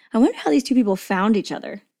sex. I wonder how these two people found each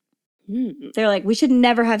other. They're like, we should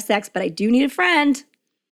never have sex, but I do need a friend.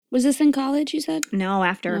 Was this in college, you said? No,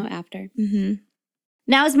 after. No, after. Mm-hmm.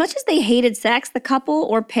 Now, as much as they hated sex, the couple,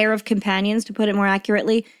 or pair of companions, to put it more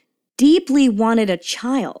accurately, deeply wanted a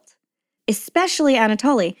child. Especially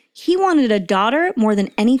Anatoly. He wanted a daughter more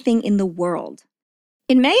than anything in the world.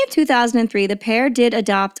 In May of 2003, the pair did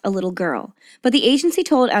adopt a little girl, but the agency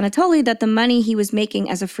told Anatoly that the money he was making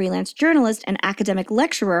as a freelance journalist and academic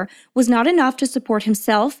lecturer was not enough to support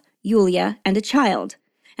himself, Yulia, and a child,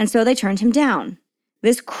 and so they turned him down.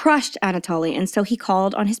 This crushed Anatoly, and so he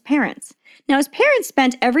called on his parents. Now, his parents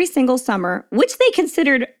spent every single summer, which they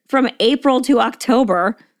considered from April to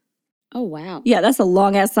October. Oh, wow. Yeah, that's a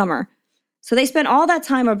long-ass summer. So they spent all that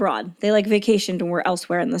time abroad. They vacationed and were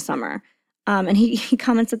elsewhere in the summer. And he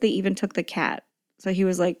comments that they even took the cat. So he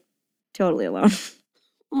was totally alone.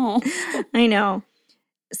 Oh, I know.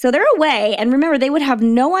 So they're away. And remember, they would have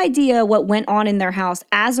no idea what went on in their house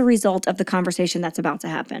as a result of the conversation that's about to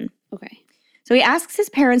happen. okay. So he asks his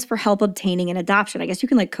parents for help obtaining an adoption. I guess you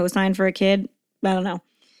can co-sign for a kid. I don't know.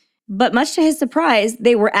 But much to his surprise,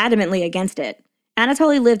 they were adamantly against it.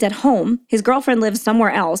 Anatoly lived at home. His girlfriend lived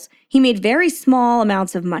somewhere else. He made very small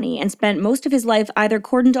amounts of money and spent most of his life either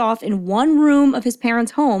cordoned off in one room of his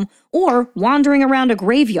parents' home or wandering around a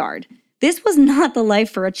graveyard. This was not the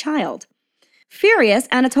life for a child. Furious,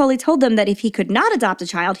 Anatoly told them that if he could not adopt a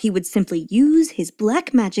child, he would simply use his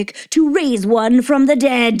black magic to raise one from the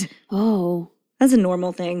dead. Oh. That's a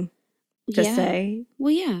normal thing to Yeah. say. Well,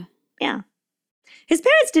 yeah. Yeah. His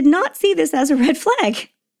parents did not see this as a red flag,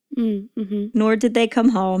 Mm-hmm. nor did they come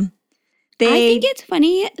home. I think it's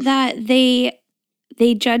funny that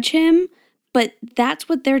they judge him, but that's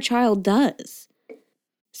what their child does.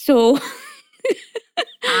 So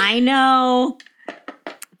I know.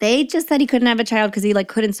 They just said he couldn't have a child because he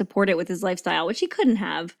couldn't support it with his lifestyle, which he couldn't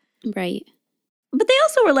have. right. But they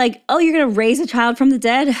also were like, oh, you're going to raise a child from the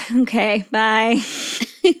dead? Okay, bye.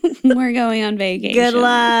 We're going on vacation. Good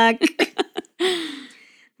luck.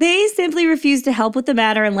 They simply refused to help with the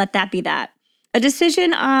matter and let that be that. A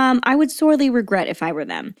decision I would sorely regret if I were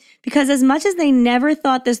them. Because as much as they never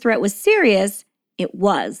thought this threat was serious, it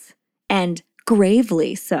was. And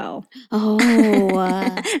gravely so. Oh.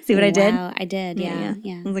 See what I did? Wow, I did. Yeah.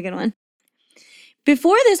 That was a good one.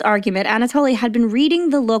 Before this argument, Anatoly had been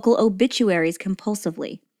reading the local obituaries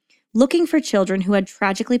compulsively, looking for children who had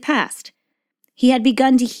tragically passed. He had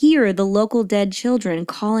begun to hear the local dead children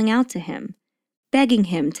calling out to him, begging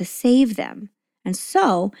him to save them. And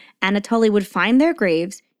so, Anatoly would find their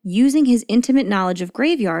graves, using his intimate knowledge of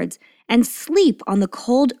graveyards, and sleep on the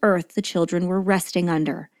cold earth the children were resting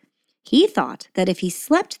under. He thought that if he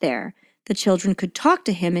slept there, the children could talk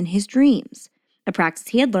to him in his dreams, a practice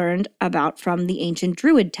he had learned about from the ancient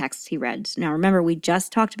Druid texts he read. Now, remember, we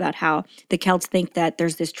just talked about how the Celts think that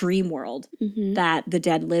there's this dream world that the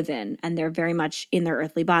dead live in, and they're very much in their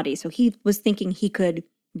earthly body. So he was thinking he could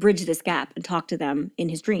bridge this gap and talk to them in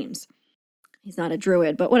his dreams. He's not a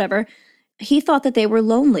druid, but whatever. He thought that they were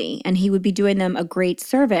lonely, and he would be doing them a great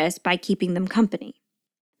service by keeping them company.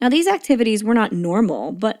 Now, these activities were not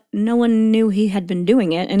normal, but no one knew he had been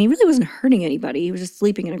doing it, and he really wasn't hurting anybody. He was just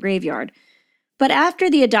sleeping in a graveyard. But after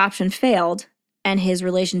the adoption failed, and his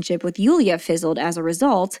relationship with Yulia fizzled as a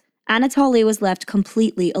result, Anatoly was left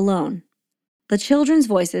completely alone. The children's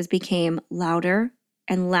voices became louder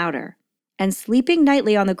and louder, and sleeping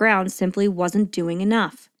nightly on the ground simply wasn't doing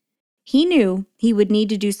enough. He knew he would need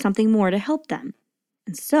to do something more to help them,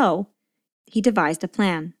 and so he devised a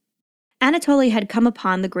plan. Anatoly had come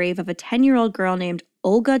upon the grave of a 10-year-old girl named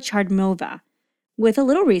Olga Chardmova. With a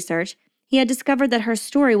little research, he had discovered that her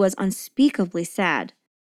story was unspeakably sad.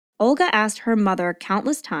 Olga asked her mother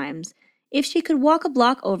countless times if she could walk a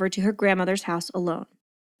block over to her grandmother's house alone,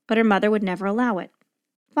 but her mother would never allow it.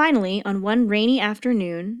 Finally, on one rainy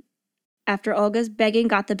afternoon, after Olga's begging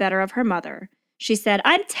got the better of her mother, she said,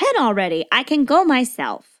 "I'm 10 already, I can go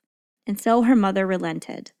myself." And so her mother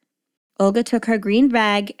relented. Olga took her green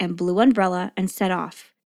bag and blue umbrella and set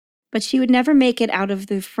off, but she would never make it out of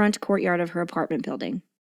the front courtyard of her apartment building.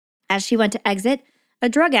 As she went to exit, a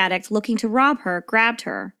drug addict looking to rob her grabbed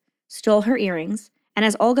her, stole her earrings, and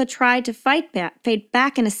as Olga tried to fight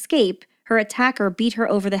back and escape, her attacker beat her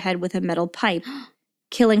over the head with a metal pipe,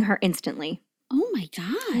 killing her instantly. Oh my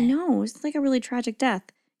God. I know. It's like a really tragic death.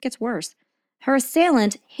 It gets worse. Her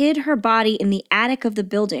assailant hid her body in the attic of the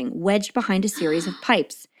building, wedged behind a series of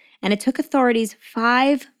pipes. And it took authorities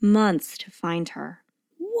 5 months to find her.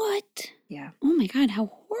 What? Yeah. Oh my God,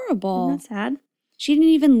 how horrible. Isn't that sad? She didn't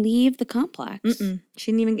even leave the complex.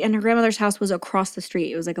 She didn't even, and her grandmother's house was across the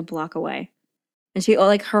street. It was like a block away. And she,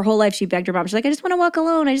 like, her whole life, she begged her mom. She's like, I just want to walk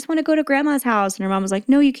alone. I just want to go to grandma's house. And her mom was like,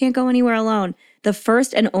 no, you can't go anywhere alone. The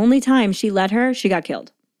first and only time she let her, she got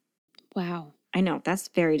killed. Wow. I know, that's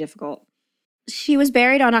very difficult. She was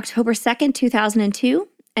buried on October 2nd, 2002.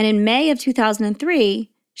 And in May of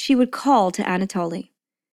 2003, she would call to Anatoly.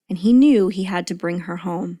 And he knew he had to bring her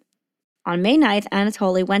home. On May 9th,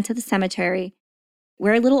 Anatoly went to the cemetery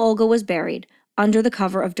where little Olga was buried, under the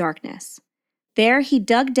cover of darkness. There, he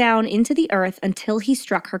dug down into the earth until he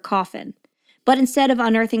struck her coffin. But instead of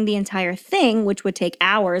unearthing the entire thing, which would take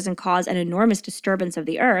hours and cause an enormous disturbance of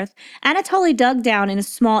the earth, Anatoly dug down in a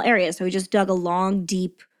small area, so he just dug a long,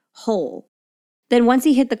 deep hole. Then once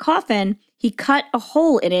he hit the coffin, he cut a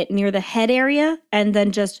hole in it near the head area and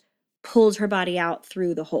then just pulled her body out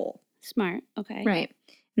through the hole. Smart. Okay. Right.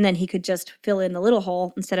 And then he could just fill in the little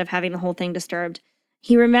hole instead of having the whole thing disturbed.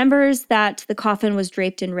 He remembers that the coffin was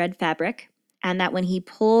draped in red fabric and that when he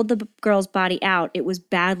pulled the girl's body out, it was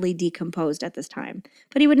badly decomposed at this time.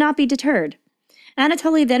 But he would not be deterred.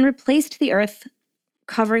 Anatoly then replaced the earth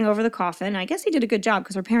covering over the coffin. I guess he did a good job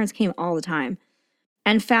because her parents came all the time.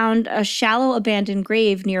 And found a shallow abandoned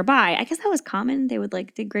grave nearby. I guess that was common. They would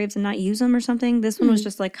like dig graves and not use them or something. This one was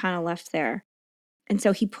just like kind of left there. And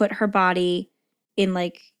so he put her body in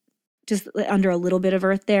like just under a little bit of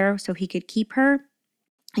earth there so he could keep her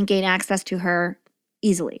and gain access to her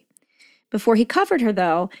easily. Before he covered her,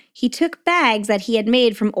 though, he took bags that he had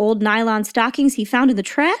made from old nylon stockings he found in the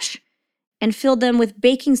trash and filled them with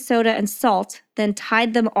baking soda and salt, then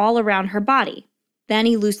tied them all around her body. Then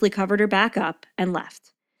he loosely covered her back up and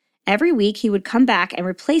left. Every week, he would come back and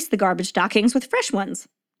replace the garbage stockings with fresh ones.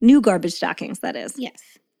 New garbage stockings, that is. Yes.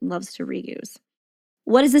 Loves to reuse.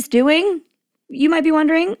 What is this doing? You might be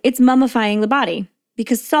wondering. It's mummifying the body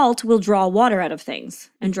because salt will draw water out of things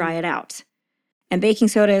and dry it out. And baking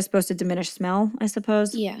soda is supposed to diminish smell, I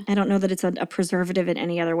suppose. Yeah. I don't know that it's a preservative in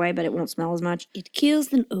any other way, but it won't smell as much. It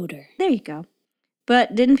kills an odor. There you go.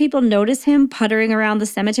 But didn't people notice him puttering around the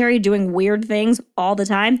cemetery doing weird things all the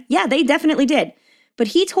time? Yeah, they definitely did. But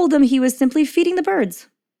he told them he was simply feeding the birds.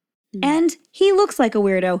 And he looks like a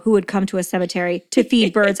weirdo who would come to a cemetery to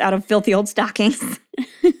feed birds out of filthy old stockings.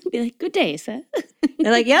 Be like, good day, sir.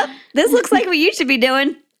 They're like, yep, this looks like what you should be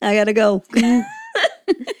doing. I gotta go.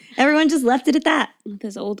 Everyone just left it at that. With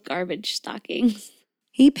his old garbage stockings.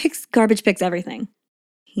 He garbage picks everything.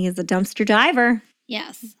 He is a dumpster diver.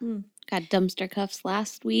 Yes. Got dumpster cuffs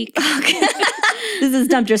last week. This is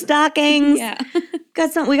dumpster stockings. Yeah.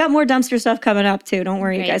 We got more dumpster stuff coming up too. Don't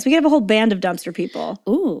worry, guys. We have a whole band of dumpster people.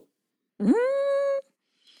 Ooh.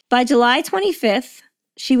 By July 25th,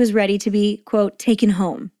 she was ready to be, quote, taken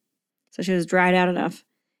home. So she was dried out enough.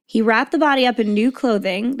 He wrapped the body up in new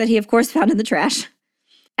clothing that he, of course, found in the trash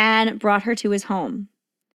and brought her to his home.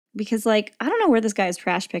 Because, like, I don't know where this guy is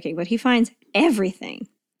trash picking, but he finds everything.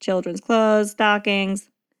 Children's clothes, stockings.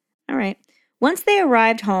 All right. Once they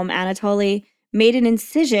arrived home, Anatoly made an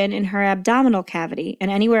incision in her abdominal cavity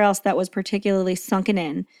and anywhere else that was particularly sunken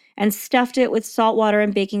in and stuffed it with salt water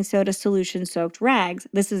and baking soda solution-soaked rags.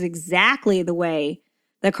 This is exactly the way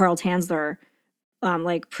that Carl Tanzler,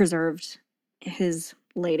 preserved his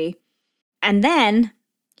lady. And then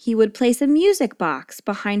he would place a music box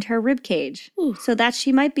behind her ribcage so that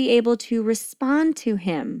she might be able to respond to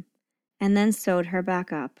him, and then sewed her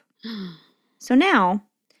back up. So now,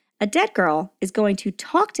 a dead girl is going to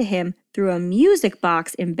talk to him through a music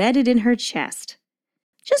box embedded in her chest.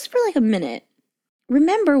 Just for like a minute,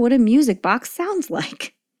 remember what a music box sounds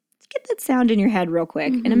like. Let's get that sound in your head real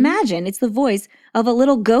quick and imagine it's the voice of a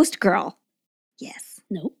little ghost girl. Yes.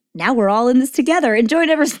 Nope. Now we're all in this together. Enjoy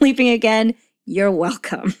Never Sleeping Again. You're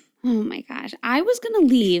welcome. Oh my gosh. I was going to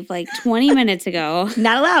leave like 20 minutes ago.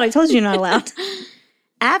 Not allowed. I told you not allowed.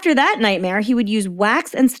 After that nightmare, he would use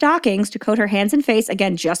wax and stockings to coat her hands and face,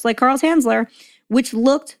 again, just like Carl Tanzler, which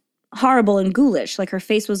looked horrible and ghoulish. Like her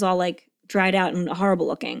face was all like dried out and horrible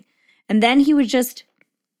looking. And then he would just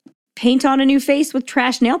paint on a new face with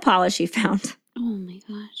trash nail polish he found. Oh my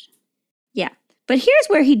gosh. Yeah. But here's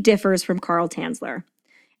where he differs from Carl Tanzler.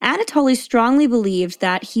 Anatoly strongly believed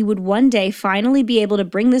that he would one day finally be able to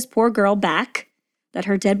bring this poor girl back, that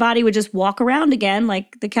her dead body would just walk around again,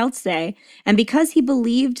 like the Celts say. And because he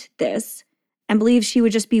believed this and believed she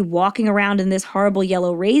would just be walking around in this horrible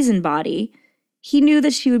yellow raisin body, he knew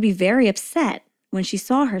that she would be very upset when she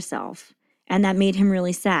saw herself and that made him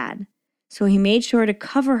really sad. So he made sure to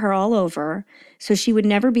cover her all over so she would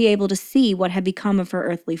never be able to see what had become of her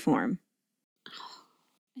earthly form.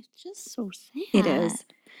 It's just so sad. It is.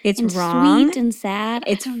 It's and wrong. Sweet and sad.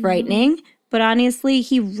 It's frightening. But honestly,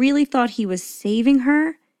 he really thought he was saving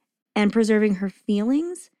her and preserving her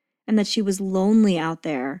feelings, and that she was lonely out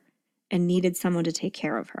there and needed someone to take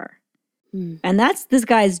care of her. And that's this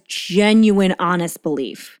guy's genuine, honest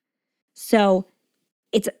belief. So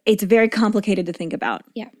it's very complicated to think about.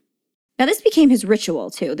 Yeah. Now, this became his ritual,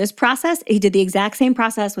 too. This process, he did the exact same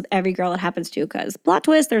process with every girl it happens to, because plot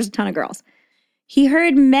twist, there's a ton of girls. He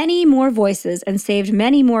heard many more voices and saved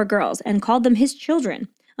many more girls and called them his children.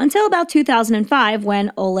 Until about 2005,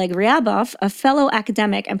 when Oleg Ryabov, a fellow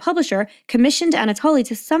academic and publisher, commissioned Anatoly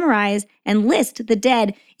to summarize and list the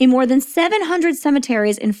dead in more than 700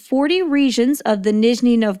 cemeteries in 40 regions of the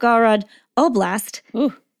Nizhny Novgorod Oblast.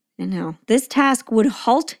 Ooh. I know. This task would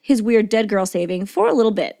halt his weird dead girl saving for a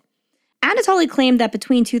little bit. Anatoly claimed that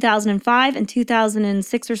between 2005 and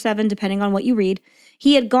 2006 or 7, depending on what you read,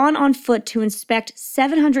 he had gone on foot to inspect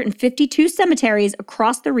 752 cemeteries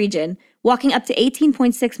across the region, walking up to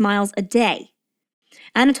 18.6 miles a day.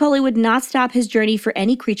 Anatoly would not stop his journey for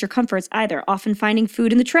any creature comforts either, often finding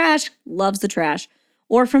food in the trash, loves the trash,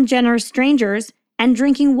 or from generous strangers, and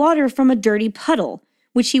drinking water from a dirty puddle,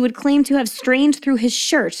 which he would claim to have strained through his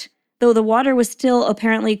shirt, though the water was still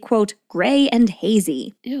apparently, quote, gray and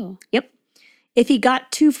hazy. Ew. Yep. If he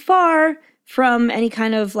got too far from any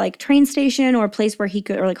kind of like train station or place where he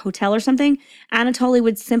could, or like hotel or something, Anatoly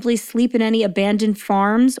would simply sleep in any abandoned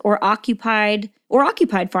farms or occupied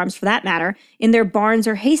farms for that matter, in their barns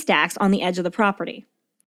or haystacks on the edge of the property.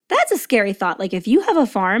 That's a scary thought. Like if you have a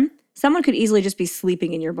farm, someone could easily just be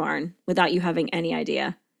sleeping in your barn without you having any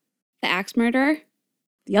idea. The axe murderer?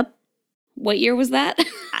 Yep. What year was that?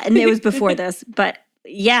 And it was before this, but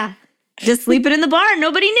yeah, just sleeping in the barn.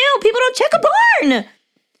 Nobody knew. People don't check a barn.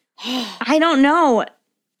 I don't know.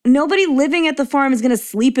 Nobody living at the farm is going to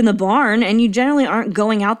sleep in the barn, and you generally aren't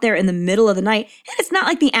going out there in the middle of the night. And it's not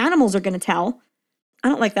like the animals are going to tell. I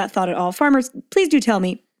don't like that thought at all. Farmers, please do tell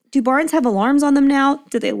me, do barns have alarms on them now?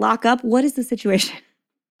 Do they lock up? What is the situation?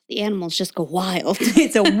 The animals just go wild.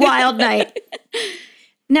 It's a wild night.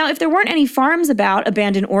 Now, if there weren't any farms about,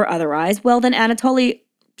 abandoned or otherwise, well, then Anatoly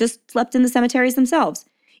just slept in the cemeteries themselves,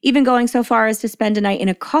 even going so far as to spend a night in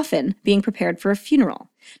a coffin being prepared for a funeral.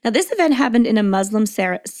 Now, this event happened in a Muslim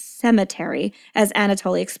cemetery. As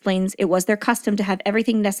Anatoly explains, it was their custom to have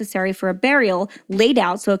everything necessary for a burial laid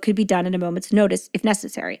out so it could be done at a moment's notice if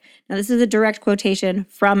necessary. Now, this is a direct quotation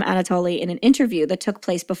from Anatoly in an interview that took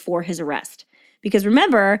place before his arrest. Because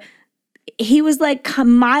remember, he was like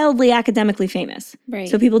mildly academically famous. Right.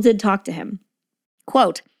 So people did talk to him.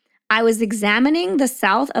 Quote, I was examining the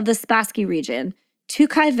south of the Spassky region,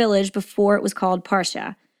 Tukhay village before it was called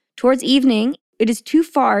Parsha. Towards evening, it is too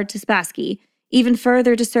far to Spassky, even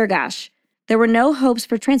further to Surgash. There were no hopes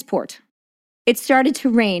for transport. It started to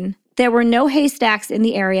rain. There were no haystacks in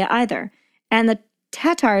the area either. And the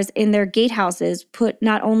Tatars in their gatehouses put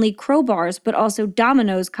not only crowbars, but also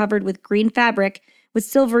dominoes covered with green fabric with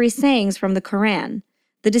silvery sayings from the Quran.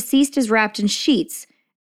 The deceased is wrapped in sheets,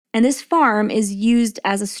 and this farm is used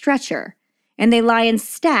as a stretcher, and they lie in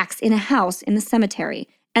stacks in a house in the cemetery,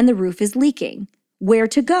 and the roof is leaking. Where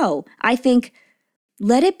to go? I think,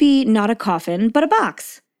 let it be not a coffin, but a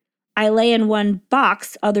box. I lay in one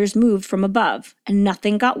box others moved from above, and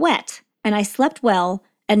nothing got wet, and I slept well,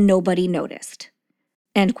 and nobody noticed.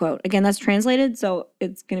 End quote. Again, that's translated, so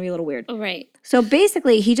it's going to be a little weird. Oh, right. So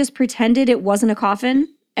basically, he just pretended it wasn't a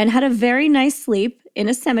coffin and had a very nice sleep in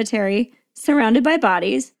a cemetery surrounded by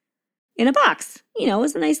bodies in a box. You know, it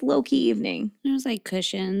was a nice low-key evening. It was like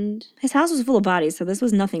cushioned. His house was full of bodies, so this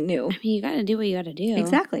was nothing new. I mean, you got to do what you got to do.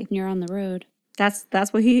 Exactly. When you're on the road. That's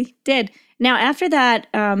what he did. Now, after that,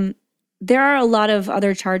 there are a lot of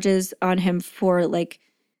other charges on him for, like,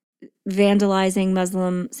 vandalizing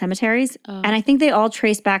Muslim cemeteries. Oh. And I think they all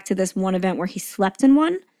trace back to this one event where he slept in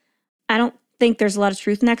one. I don't think there's a lot of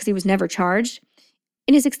truth in that because he was never charged.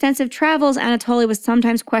 In his extensive travels, Anatoly was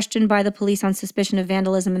sometimes questioned by the police on suspicion of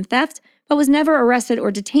vandalism and theft, but was never arrested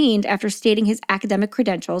or detained after stating his academic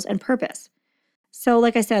credentials and purpose. So,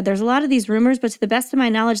 like I said, there's a lot of these rumors, but to the best of my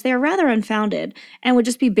knowledge, they are rather unfounded and would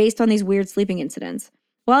just be based on these weird sleeping incidents.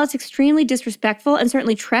 While it's extremely disrespectful and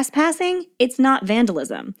certainly trespassing, it's not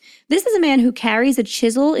vandalism. This is a man who carries a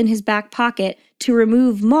chisel in his back pocket to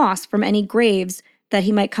remove moss from any graves that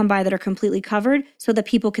he might come by that are completely covered so that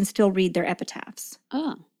people can still read their epitaphs.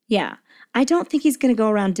 Oh. Yeah. I don't think he's going to go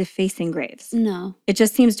around defacing graves. No. It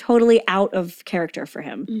just seems totally out of character for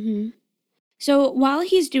him. Mm-hmm. So while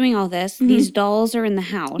he's doing all this, these dolls are in the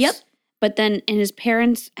house. Yep. But then, and his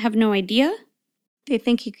parents have no idea? They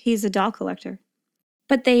think he's a doll collector.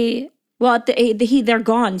 But they... Well, they're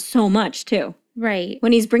gone so much, too. Right.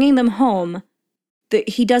 When he's bringing them home,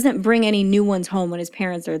 he doesn't bring any new ones home when his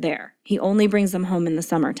parents are there. He only brings them home in the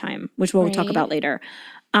summertime, which we'll talk about later.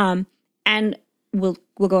 And we'll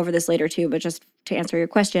go over this later, too, but just to answer your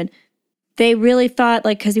question, they really thought,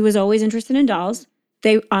 like, because he was always interested in dolls,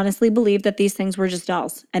 they honestly believed that these things were just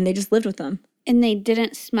dolls, and they just lived with them. And they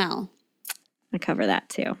didn't smell. I cover that,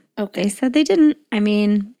 too. Okay. They said they didn't. I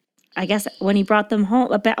mean, I guess when he brought them home,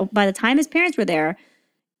 by the time his parents were there,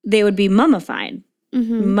 they would be mummified.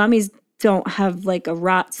 Mm-hmm. Mummies don't have like a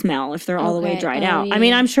rot smell if they're all the way dried out. Yeah. I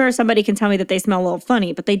mean, I'm sure somebody can tell me that they smell a little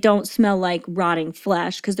funny, but they don't smell like rotting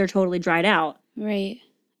flesh because they're totally dried out. Right.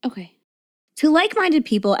 Okay. To like-minded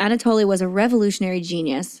people, Anatoly was a revolutionary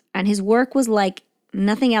genius, and his work was like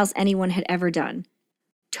nothing else anyone had ever done.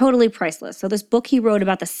 Totally priceless. So this book he wrote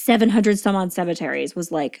about the 700 some odd cemeteries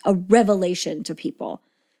was like a revelation to people.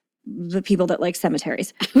 The people that like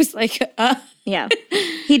cemeteries. I was like, Yeah.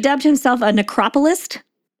 He dubbed himself a necropolist,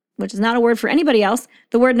 which is not a word for anybody else.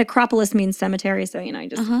 The word necropolis means cemetery, so,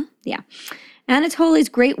 yeah. Anatoly's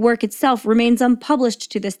great work itself remains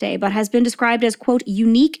unpublished to this day, but has been described as, quote,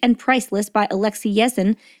 unique and priceless by Alexei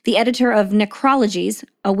Yesin, the editor of Necrologies,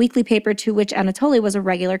 a weekly paper to which Anatoly was a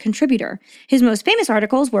regular contributor. His most famous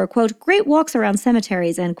articles were, quote, great walks around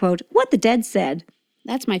cemeteries, and, quote, what the dead said.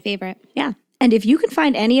 That's my favorite. Yeah. And if you can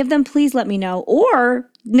find any of them, please let me know. Or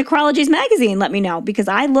Necrologies magazine, let me know, because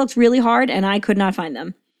I looked really hard and I could not find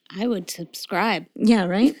them. I would subscribe. Yeah,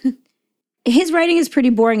 right? His writing is pretty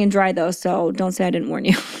boring and dry, though, so don't say I didn't warn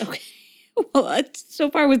you. Okay. Well, so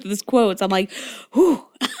far with this quotes, I'm like, whew.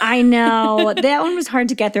 I know. That one was hard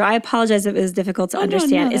to get through. I apologize if it was difficult to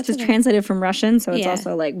understand. No, it's just translated from Russian, so it's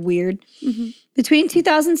also, like, weird. Mm-hmm. Between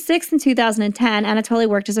 2006 and 2010, Anatoly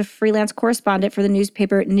worked as a freelance correspondent for the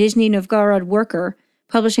newspaper Nizhny Novgorod Worker,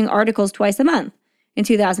 publishing articles twice a month. In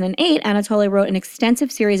 2008, Anatoly wrote an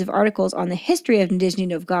extensive series of articles on the history of Nizhny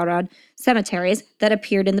Novgorod cemeteries that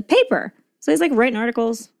appeared in the paper. So he's like writing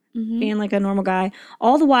articles, being like a normal guy.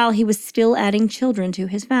 All the while, he was still adding children to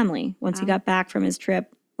his family once he got back from his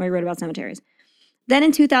trip where he wrote about cemeteries. Then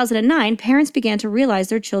in 2009, parents began to realize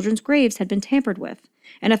their children's graves had been tampered with,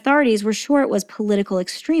 and authorities were sure it was political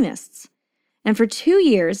extremists. And for 2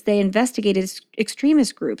 years, they investigated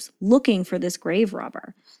extremist groups looking for this grave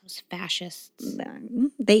robber. Those fascists.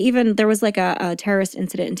 There was like a terrorist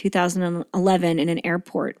incident in 2011 in an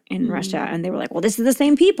airport in Russia, and they were like, well, this is the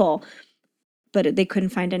same people. But they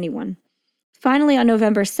couldn't find anyone. Finally, on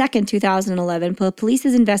November 2nd, 2011,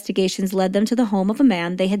 police's investigations led them to the home of a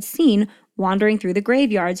man they had seen wandering through the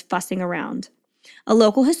graveyards fussing around. A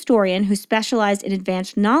local historian who specialized in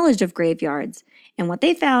advanced knowledge of graveyards, and what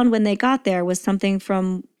they found when they got there was something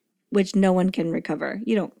from which no one can recover.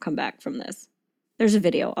 You don't come back from this. There's a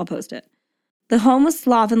video. I'll post it. The home was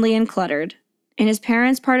slovenly and cluttered, and his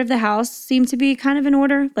parents' part of the house seemed to be kind of in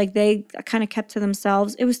order, like they kind of kept to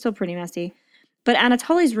themselves. It was still pretty messy. But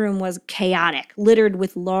Anatoly's room was chaotic, littered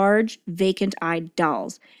with large, vacant-eyed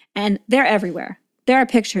dolls. And they're everywhere. There are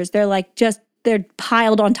pictures. They're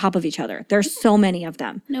piled on top of each other. There's so many of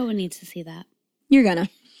them. No one needs to see that. You're gonna.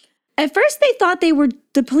 At first,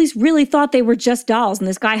 the police really thought they were just dolls, and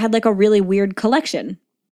this guy had like a really weird collection.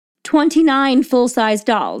 29 full-size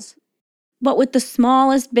dolls. But with the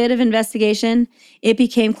smallest bit of investigation, it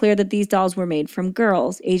became clear that these dolls were made from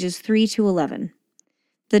girls, ages 3 to 11.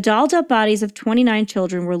 The dolled-up bodies of 29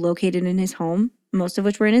 children were located in his home, most of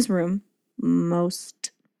which were in his room.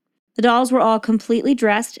 Most. The dolls were all completely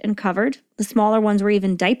dressed and covered. The smaller ones were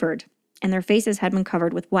even diapered, and their faces had been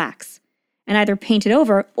covered with wax, and either painted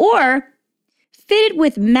over or fitted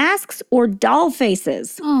with masks or doll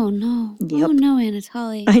faces. Oh, no. Yep. Oh, no,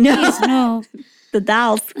 Anatoly. I know. Please, no. The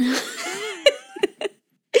dolls.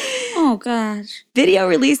 Oh, gosh. Video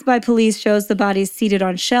released by police shows the bodies seated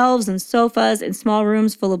on shelves and sofas in small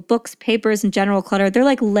rooms full of books, papers, and general clutter. They're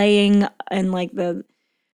like laying in like the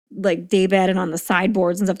daybed and on the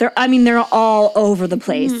sideboards and stuff. They're all over the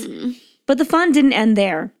place. But the fun didn't end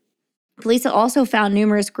there. Police also found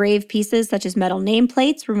numerous grave pieces such as metal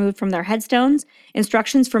nameplates removed from their headstones,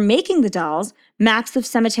 instructions for making the dolls, maps of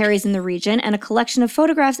cemeteries in the region, and a collection of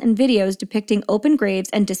photographs and videos depicting open graves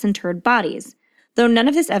and disinterred bodies, though none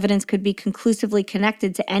of this evidence could be conclusively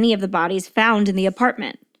connected to any of the bodies found in the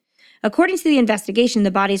apartment. According to the investigation,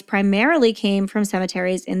 the bodies primarily came from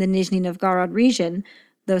cemeteries in the Nizhny Novgorod region,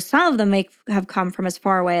 though some of them may have come from as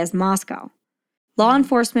far away as Moscow. Law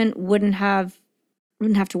enforcement wouldn't have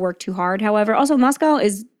to work too hard, however. Also, Moscow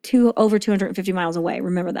is over 250 miles away,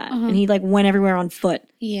 remember that. And he went everywhere on foot.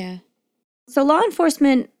 Yeah. So law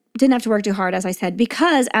enforcement didn't have to work too hard, as I said,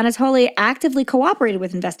 because Anatoly actively cooperated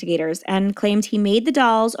with investigators and claimed he made the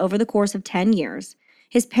dolls over the course of 10 years.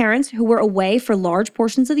 His parents, who were away for large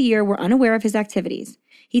portions of the year, were unaware of his activities.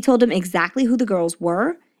 He told them exactly who the girls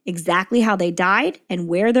were, exactly how they died, and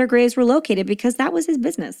where their graves were located because that was his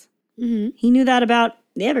business. Mm-hmm. He knew that about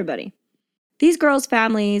everybody. These girls'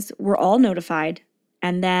 families were all notified,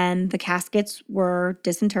 and then the caskets were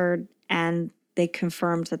disinterred, and they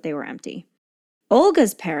confirmed that they were empty.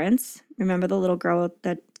 Olga's parents, remember the little girl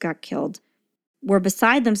that got killed, were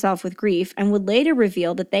beside themselves with grief and would later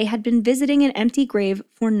reveal that they had been visiting an empty grave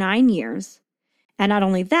for 9 years. And not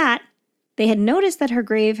only that, they had noticed that her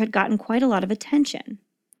grave had gotten quite a lot of attention.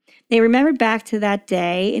 They remembered back to that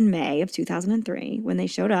day in May of 2003 when they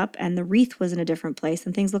showed up and the wreath was in a different place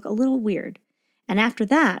and things looked a little weird. And after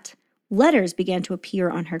that, letters began to appear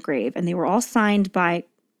on her grave and they were all signed by,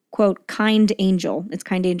 quote, Kind Angel. It's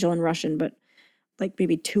Kind Angel in Russian, but like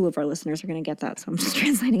maybe 2 of our listeners are going to get that, so I'm just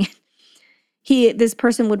translating it. This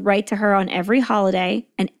person would write to her on every holiday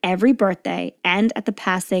and every birthday and at the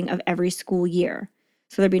passing of every school year.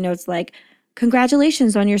 So there'd be notes like,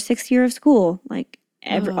 congratulations on your 6th year of school, like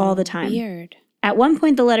all the time. Weird. At one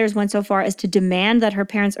point, the letters went so far as to demand that her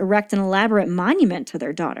parents erect an elaborate monument to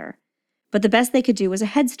their daughter. But the best they could do was a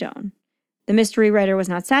headstone. The mystery writer was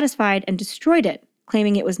not satisfied and destroyed it,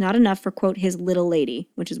 claiming it was not enough for, quote, his little lady,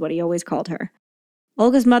 which is what he always called her.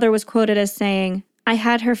 Olga's mother was quoted as saying, I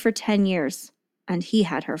had her for 10 years, and he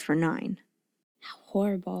had her for 9. How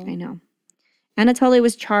horrible. I know. Anatoly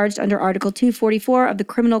was charged under Article 244 of the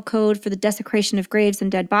Criminal Code for the desecration of graves and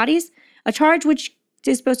dead bodies, a charge which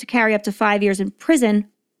is supposed to carry up to 5 years in prison,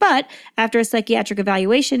 but after a psychiatric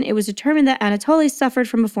evaluation, it was determined that Anatoly suffered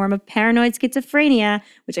from a form of paranoid schizophrenia,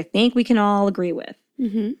 which I think we can all agree with.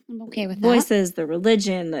 Mm-hmm. I'm okay with that. Voices, the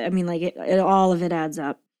religion, all of it adds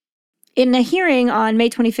up. In a hearing on May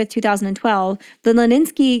 25, 2012, the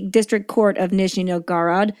Leninsky District Court of Nizhny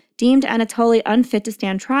Novgorod deemed Anatoly unfit to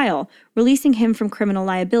stand trial, releasing him from criminal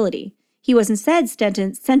liability. He was instead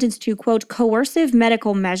sentenced to, quote, coercive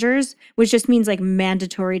medical measures, which just means like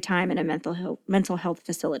mandatory time in a mental health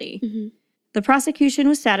facility. Mm-hmm. The prosecution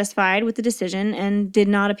was satisfied with the decision and did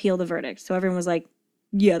not appeal the verdict. So everyone was like,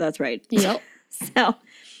 yeah, that's right. Yep. So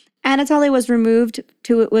Anatoly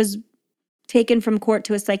was taken from court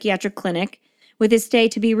to a psychiatric clinic with his stay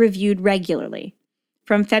to be reviewed regularly.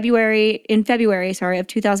 In February of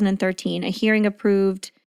 2013, a hearing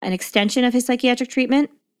approved an extension of his psychiatric treatment,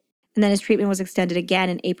 and then his treatment was extended again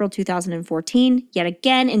in April 2014, yet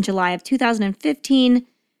again in July of 2015,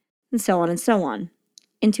 and so on and so on.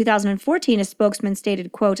 In 2014, a spokesman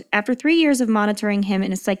stated, quote, after 3 years of monitoring him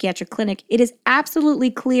in a psychiatric clinic, it is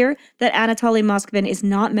absolutely clear that Anatoly Moskvin is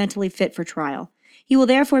not mentally fit for trial. He will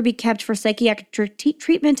therefore be kept for psychiatric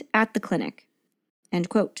treatment at the clinic, end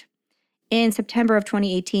quote. In September of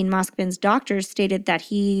 2018, Moskvin's doctors stated that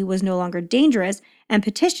he was no longer dangerous and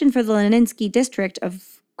petitioned for the Leninsky District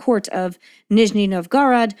of Court of Nizhny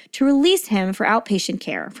Novgorod to release him for outpatient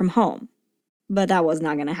care from home. But that was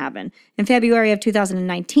not going to happen. In February of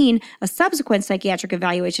 2019, a subsequent psychiatric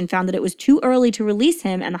evaluation found that it was too early to release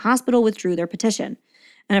him and the hospital withdrew their petition.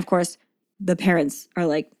 And of course, the parents are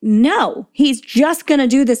like, no, he's just going to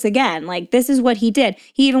do this again. Like, this is what he did.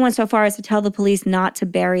 He even went so far as to tell the police not to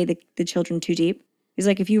bury the children too deep. He's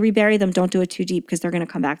like, if you rebury them, don't do it too deep because they're going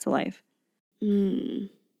to come back to life. Anatoly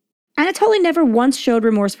never once showed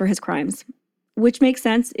remorse for his crimes, which makes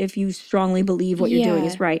sense if you strongly believe what you're doing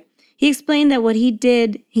is right. He explained that what he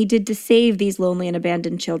did to save these lonely and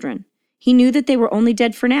abandoned children. He knew that they were only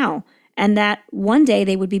dead for now and that one day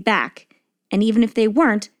they would be back. And even if they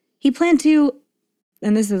weren't, he planned to,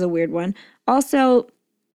 and this is a weird one, also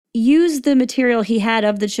use the material he had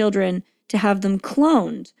of the children to have them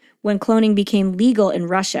cloned when cloning became legal in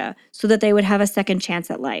Russia so that they would have a second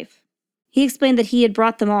chance at life. He explained that he had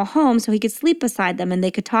brought them all home so he could sleep beside them and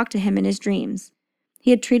they could talk to him in his dreams.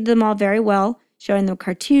 He had treated them all very well, showing them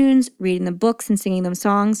cartoons, reading them books, and singing them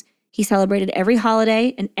songs. He celebrated every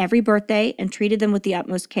holiday and every birthday and treated them with the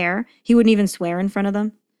utmost care. He wouldn't even swear in front of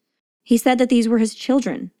them. He said that these were his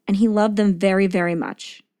children, and he loved them very, very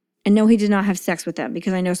much. And no, he did not have sex with them,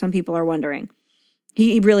 because I know some people are wondering.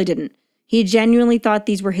 He really didn't. He genuinely thought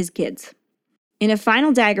these were his kids. In a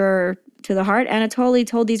final dagger to the heart, Anatoly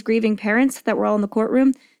told these grieving parents that were all in the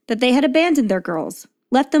courtroom that they had abandoned their girls,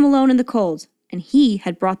 left them alone in the cold, and he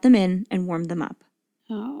had brought them in and warmed them up.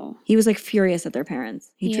 Oh. He was like furious at their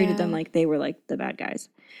parents. He treated them like they were like the bad guys.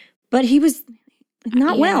 But he was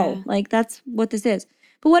not well. Like, that's what this is.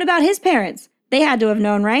 But what about his parents? They had to have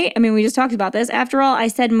known, right? I mean, we just talked about this. After all, I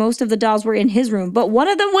said most of the dolls were in his room, but one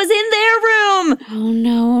of them was in their room. Oh,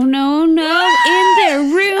 no. In their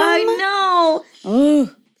room. I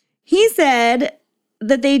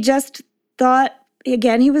that they just thought,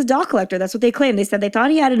 again, he was a doll collector. That's what they claimed. They said they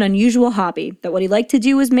thought he had an unusual hobby, that what he liked to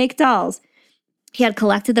do was make dolls. He had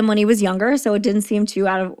collected them when he was younger, so it didn't seem too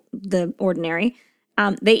out of the ordinary.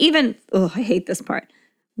 They even, I hate this part.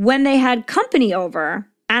 When they had company over,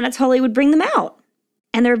 Anatoly would bring them out.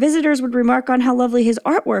 And their visitors would remark on how lovely his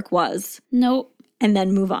artwork was. Nope. And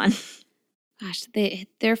then move on. Gosh,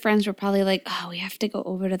 their friends were probably like, oh, we have to go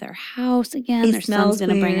over to their house again. It Their son's smells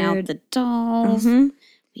going to bring out weird. the dolls. Mm-hmm.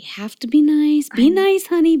 We have to be nice. Be nice,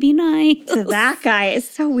 honey. Be nice. So that guy is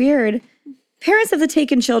so weird. Parents of the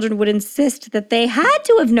taken children would insist that they had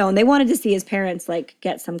to have known. They wanted to see his parents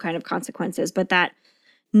get some kind of consequences, but that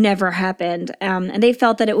never happened. And they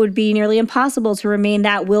felt that it would be nearly impossible to remain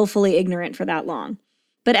that willfully ignorant for that long.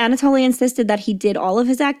 But Anatoly insisted that he did all of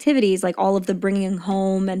his activities, like all of the bringing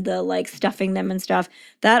home and the stuffing them and stuff.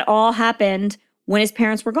 That all happened when his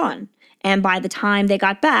parents were gone. And by the time they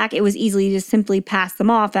got back, it was easy to simply pass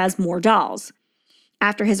them off as more dolls.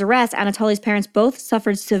 After his arrest, Anatoly's parents both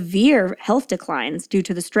suffered severe health declines due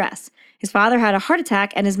to the stress. His father had a heart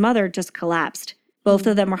attack and his mother just collapsed. Both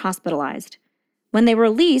of them were hospitalized. When they were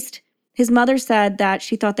released, his mother said that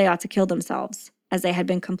she thought they ought to kill themselves, as they had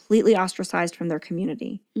been completely ostracized from their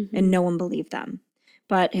community, and no one believed them.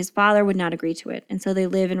 But his father would not agree to it, and so they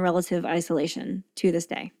live in relative isolation to this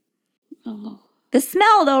day. Oh. The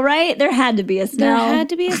smell, though, right? There had to be a smell. There had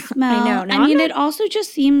to be a smell. I know. Now, I mean, it also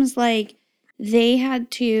just seems like they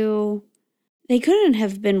couldn't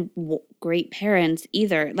have been great parents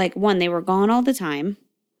either. One, they were gone all the time.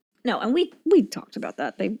 No, and we talked about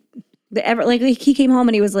that. He came home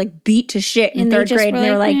and he was beat to shit in third grade, and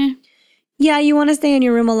they were like, yeah, you want to stay in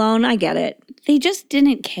your room alone? I get it. They just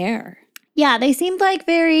didn't care. Yeah, they seemed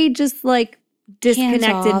very just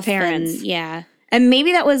disconnected parents. Yeah. And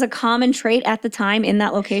maybe that was a common trait at the time in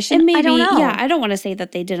that location. And maybe, I don't know. Yeah, I don't want to say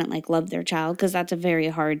that they didn't love their child, because that's a very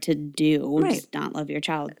hard to do, Right. just not love your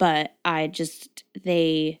child. But I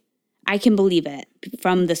can believe it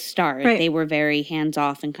from the start. Right. They were very hands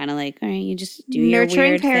off and kind of all right, you just do your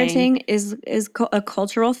Nurturing weird parenting thing. is a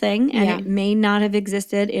cultural thing, and it may not have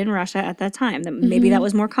existed in Russia at that time. Maybe that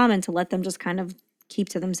was more common to let them just kind of keep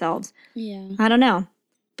to themselves. Yeah. I don't know.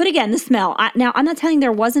 But again, the smell. Now, I'm not telling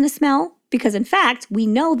there wasn't a smell, because in fact, we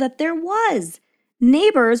know that there was.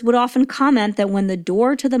 Neighbors would often comment that when the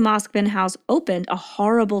door to the Moskvin house opened, a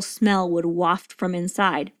horrible smell would waft from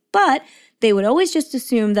inside. But they would always just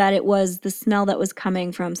assume that it was the smell that was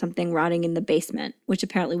coming from something rotting in the basement, which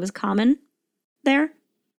apparently was common there.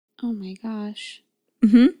 Oh my gosh.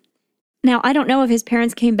 Mm-hmm. Now, I don't know if his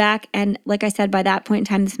parents came back and, like I said, by that point in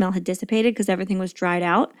time, the smell had dissipated because everything was dried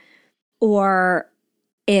out, or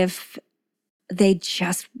if they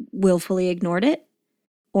just willfully ignored it,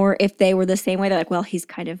 or if they were the same way. They're like, well, he's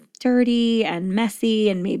kind of dirty and messy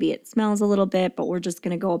and maybe it smells a little bit, but we're just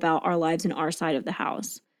going to go about our lives in our side of the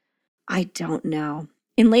house. I don't know.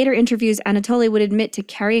 In later interviews, Anatoly would admit to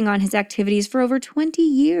carrying on his activities for over 20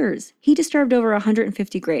 years. He disturbed over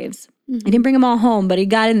 150 graves. He didn't bring them all home, but he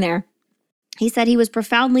got in there. He said he was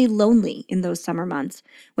profoundly lonely in those summer months,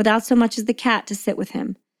 without so much as the cat to sit with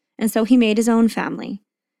him. And so he made his own family.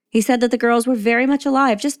 He said that the girls were very much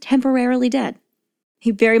alive, just temporarily dead.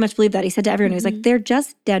 He very much believed that. He said to everyone, he was like, they're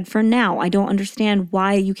just dead for now. I don't understand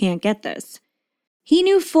why you can't get this. He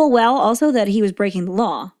knew full well also that he was breaking the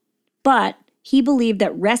law, but he believed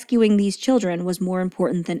that rescuing these children was more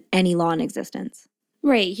important than any law in existence.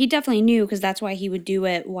 Right. He definitely knew, because that's why he would do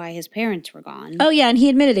it while his parents were gone. Oh, yeah, and he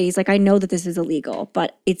admitted it. He's like, I know that this is illegal,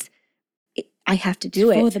 but I have to do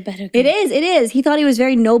it. For the better good. It is. He thought he was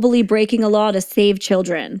very nobly breaking a law to save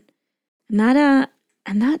children. And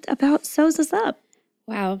that about sews us up.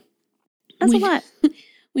 Wow. That's a lot.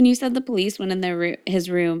 When you said the police went in his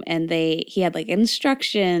room and he had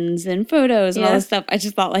instructions and photos and all this stuff, I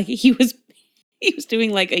just thought he was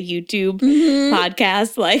doing a YouTube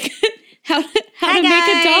podcast, how to make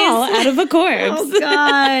a doll out of a corpse. Oh,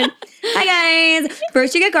 God. Hi, guys.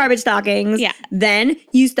 First, you get garbage stockings. Yeah. Then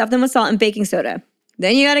you stuff them with salt and baking soda.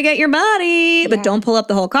 Then you got to get your body. But don't pull up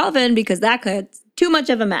the whole coffin, because that cuts too much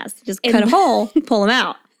of a mess. Just cut a hole, pull them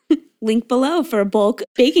out. Link below for bulk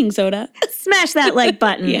baking soda. Smash that like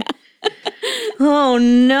button. Yeah. Oh,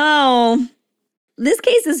 no. This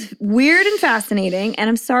case is weird and fascinating, and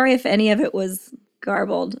I'm sorry if any of it was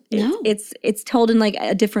garbled. No. It's told in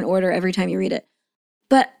a different order every time you read it.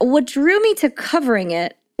 But what drew me to covering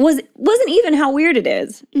it wasn't even how weird it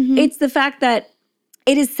is. Mm-hmm. It's the fact that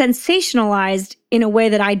it is sensationalized in a way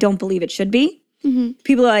that I don't believe it should be. Mm-hmm.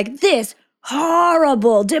 People are like, this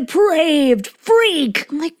horrible, depraved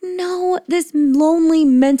freak. I'm like, no, this lonely,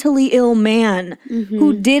 mentally ill man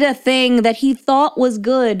who did a thing that he thought was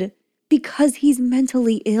good because he's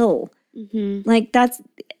mentally ill. Mm-hmm. Like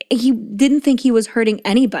he didn't think he was hurting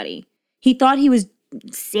anybody. He thought he was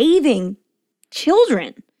saving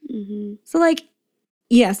children. Mm-hmm. So like,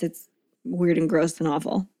 yes, it's weird and gross and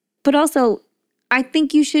awful. But also, I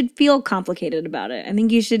think you should feel complicated about it. I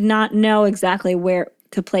think you should not know exactly where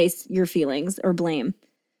to place your feelings or blame.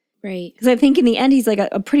 Right. Because I think in the end, he's like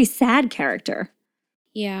a pretty sad character.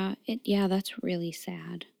 Yeah. That's really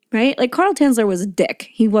sad. Right? Like Carl Tanzler was a dick.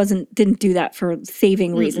 He didn't do that for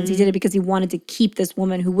saving reasons. He did it because he wanted to keep this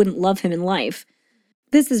woman who wouldn't love him in life.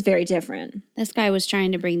 This is very different. This guy was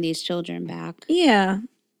trying to bring these children back. Yeah.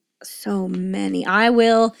 So many.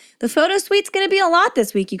 The photo suite's going to be a lot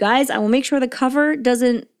this week, you guys. I will make sure the cover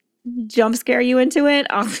doesn't jump scare you into it.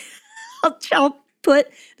 I'll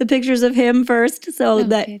put the pictures of him first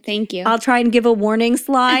that thank you. I'll try and give a warning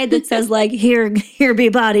slide that says like, here be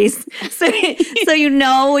bodies. So you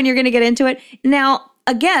know when you're going to get into it. Now,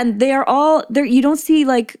 again, they are all there. You don't see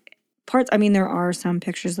like parts. I mean, there are some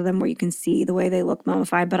pictures of them where you can see the way they look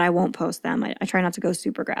mummified, but I won't post them. I try not to go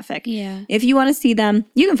super graphic. Yeah. If you want to see them,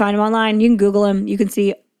 you can find them online. You can Google them. You can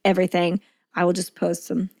see everything. I will just post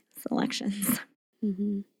some selections.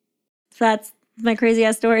 Mm-hmm. So that's my crazy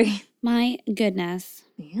ass story. My goodness.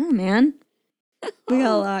 Yeah, man. We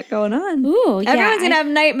got a lot going on. Ooh, yeah. Everyone's going to have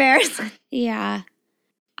nightmares. Yeah.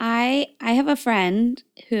 I have a friend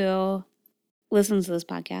who listens to this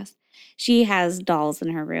podcast. She has dolls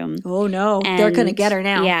in her room. Oh, no. They're going to get her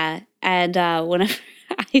now. Yeah. And whenever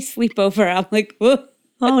I sleep over, I'm like, whoa.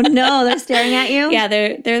 Oh, no. They're staring at you? Yeah,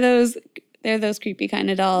 they're those creepy kind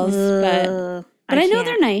of dolls. But I know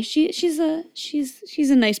they're nice. She's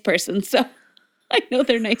a nice person, so I know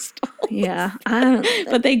they're nice dolls. Yeah.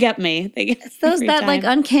 But they get me. It's those that like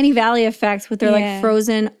uncanny valley effects with their like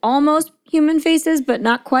frozen, almost human faces, but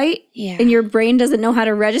not quite. Yeah. And your brain doesn't know how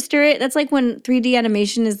to register it. That's like when 3D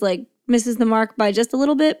animation is like misses the mark by just a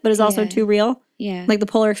little bit, but is also too real. Yeah. Like the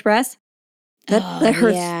Polar Express. That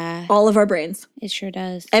hurts all of our brains. It sure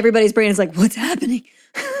does. Everybody's brain is like, what's happening?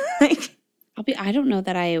 Like, I don't know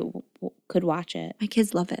that I could watch it. My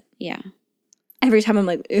kids love it. Yeah. Every time I'm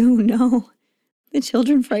like, ooh, no. The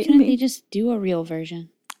children frighten me. They just do a real version?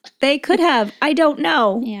 They could have. I don't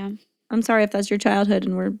know. Yeah. I'm sorry if that's your childhood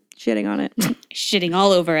and we're shitting on it. Shitting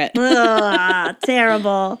all over it. Ugh,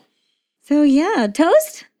 terrible. So yeah,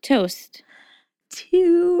 toast? Toast.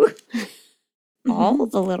 To all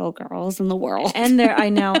the little girls in the world. And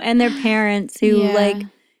their parents who like,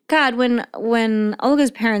 God, when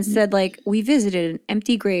Olga's parents said like, we visited an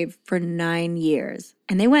empty grave for 9 years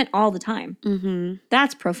and they went all the time. Mm-hmm.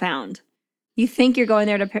 That's profound. You think you're going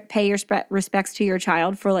there to pay your respects to your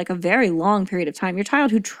child for like a very long period of time. Your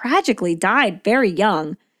child who tragically died very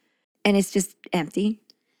young and it's just empty.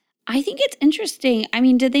 I think it's interesting. I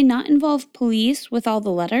mean, did they not involve police with all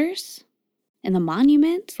the letters and the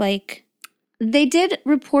monuments? Like, they did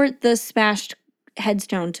report the smashed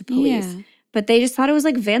headstone to police, but they just thought it was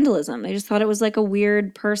like vandalism. They just thought it was like a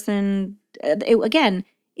weird person.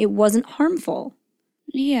 It wasn't harmful.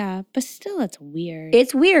 Yeah, but still it's weird.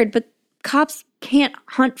 It's weird, but cops can't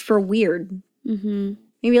hunt for weird. Mm-hmm.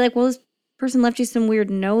 Maybe like, well, this person left you some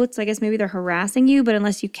weird notes. I guess maybe they're harassing you, but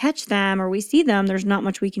unless you catch them or we see them, there's not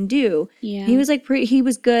much we can do. Yeah. He was like, he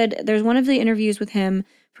was good. There's one of the interviews with him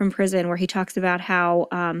from prison where he talks about how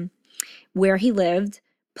where he lived,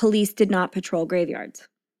 police did not patrol graveyards.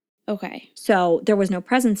 Okay. So there was no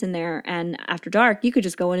presence in there. And after dark, you could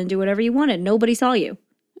just go in and do whatever you wanted. Nobody saw you.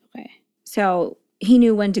 Okay. So he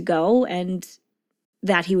knew when to go and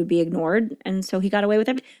that he would be ignored. And so he got away with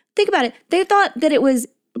it. Think about it. They thought that it was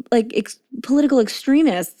like political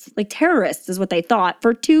extremists, like terrorists is what they thought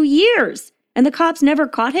for 2 years. And the cops never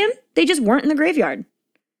caught him. They just weren't in the graveyard.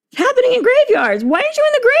 It's happening in graveyards. Why aren't you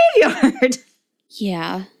in the graveyard?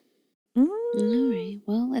 Yeah. All right.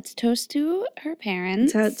 Well, let's toast to her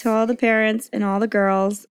parents. To all the parents and all the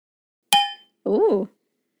girls. Ooh.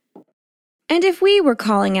 And if we were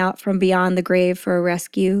calling out from beyond the grave for a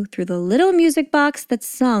rescue through the little music box that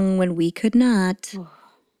sung when we could not,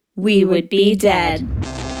 we would be dead.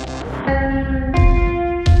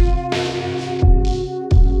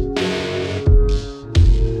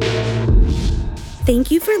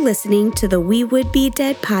 Thank you for listening to the We Would Be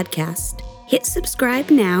Dead podcast. Hit subscribe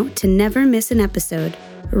now to never miss an episode.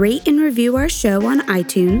 Rate and review our show on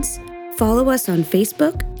iTunes. Follow us on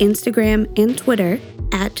Facebook, Instagram, and Twitter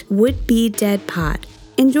at Would Be Dead Pod.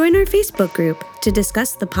 And join our Facebook group to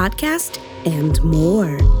discuss the podcast and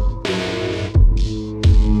more.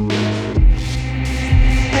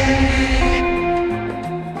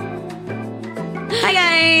 Hi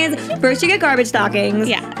guys! First you get garbage stockings.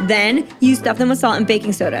 Yeah. Then you stuff them with salt and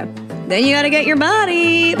baking soda. Then you gotta get your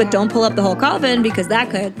body. But don't pull up the whole coffin because that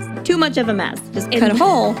could too much of a mess. Just cut a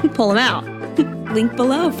hole, pull them out. Link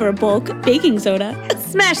below for bulk baking soda.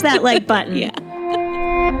 Smash that like button. Yeah.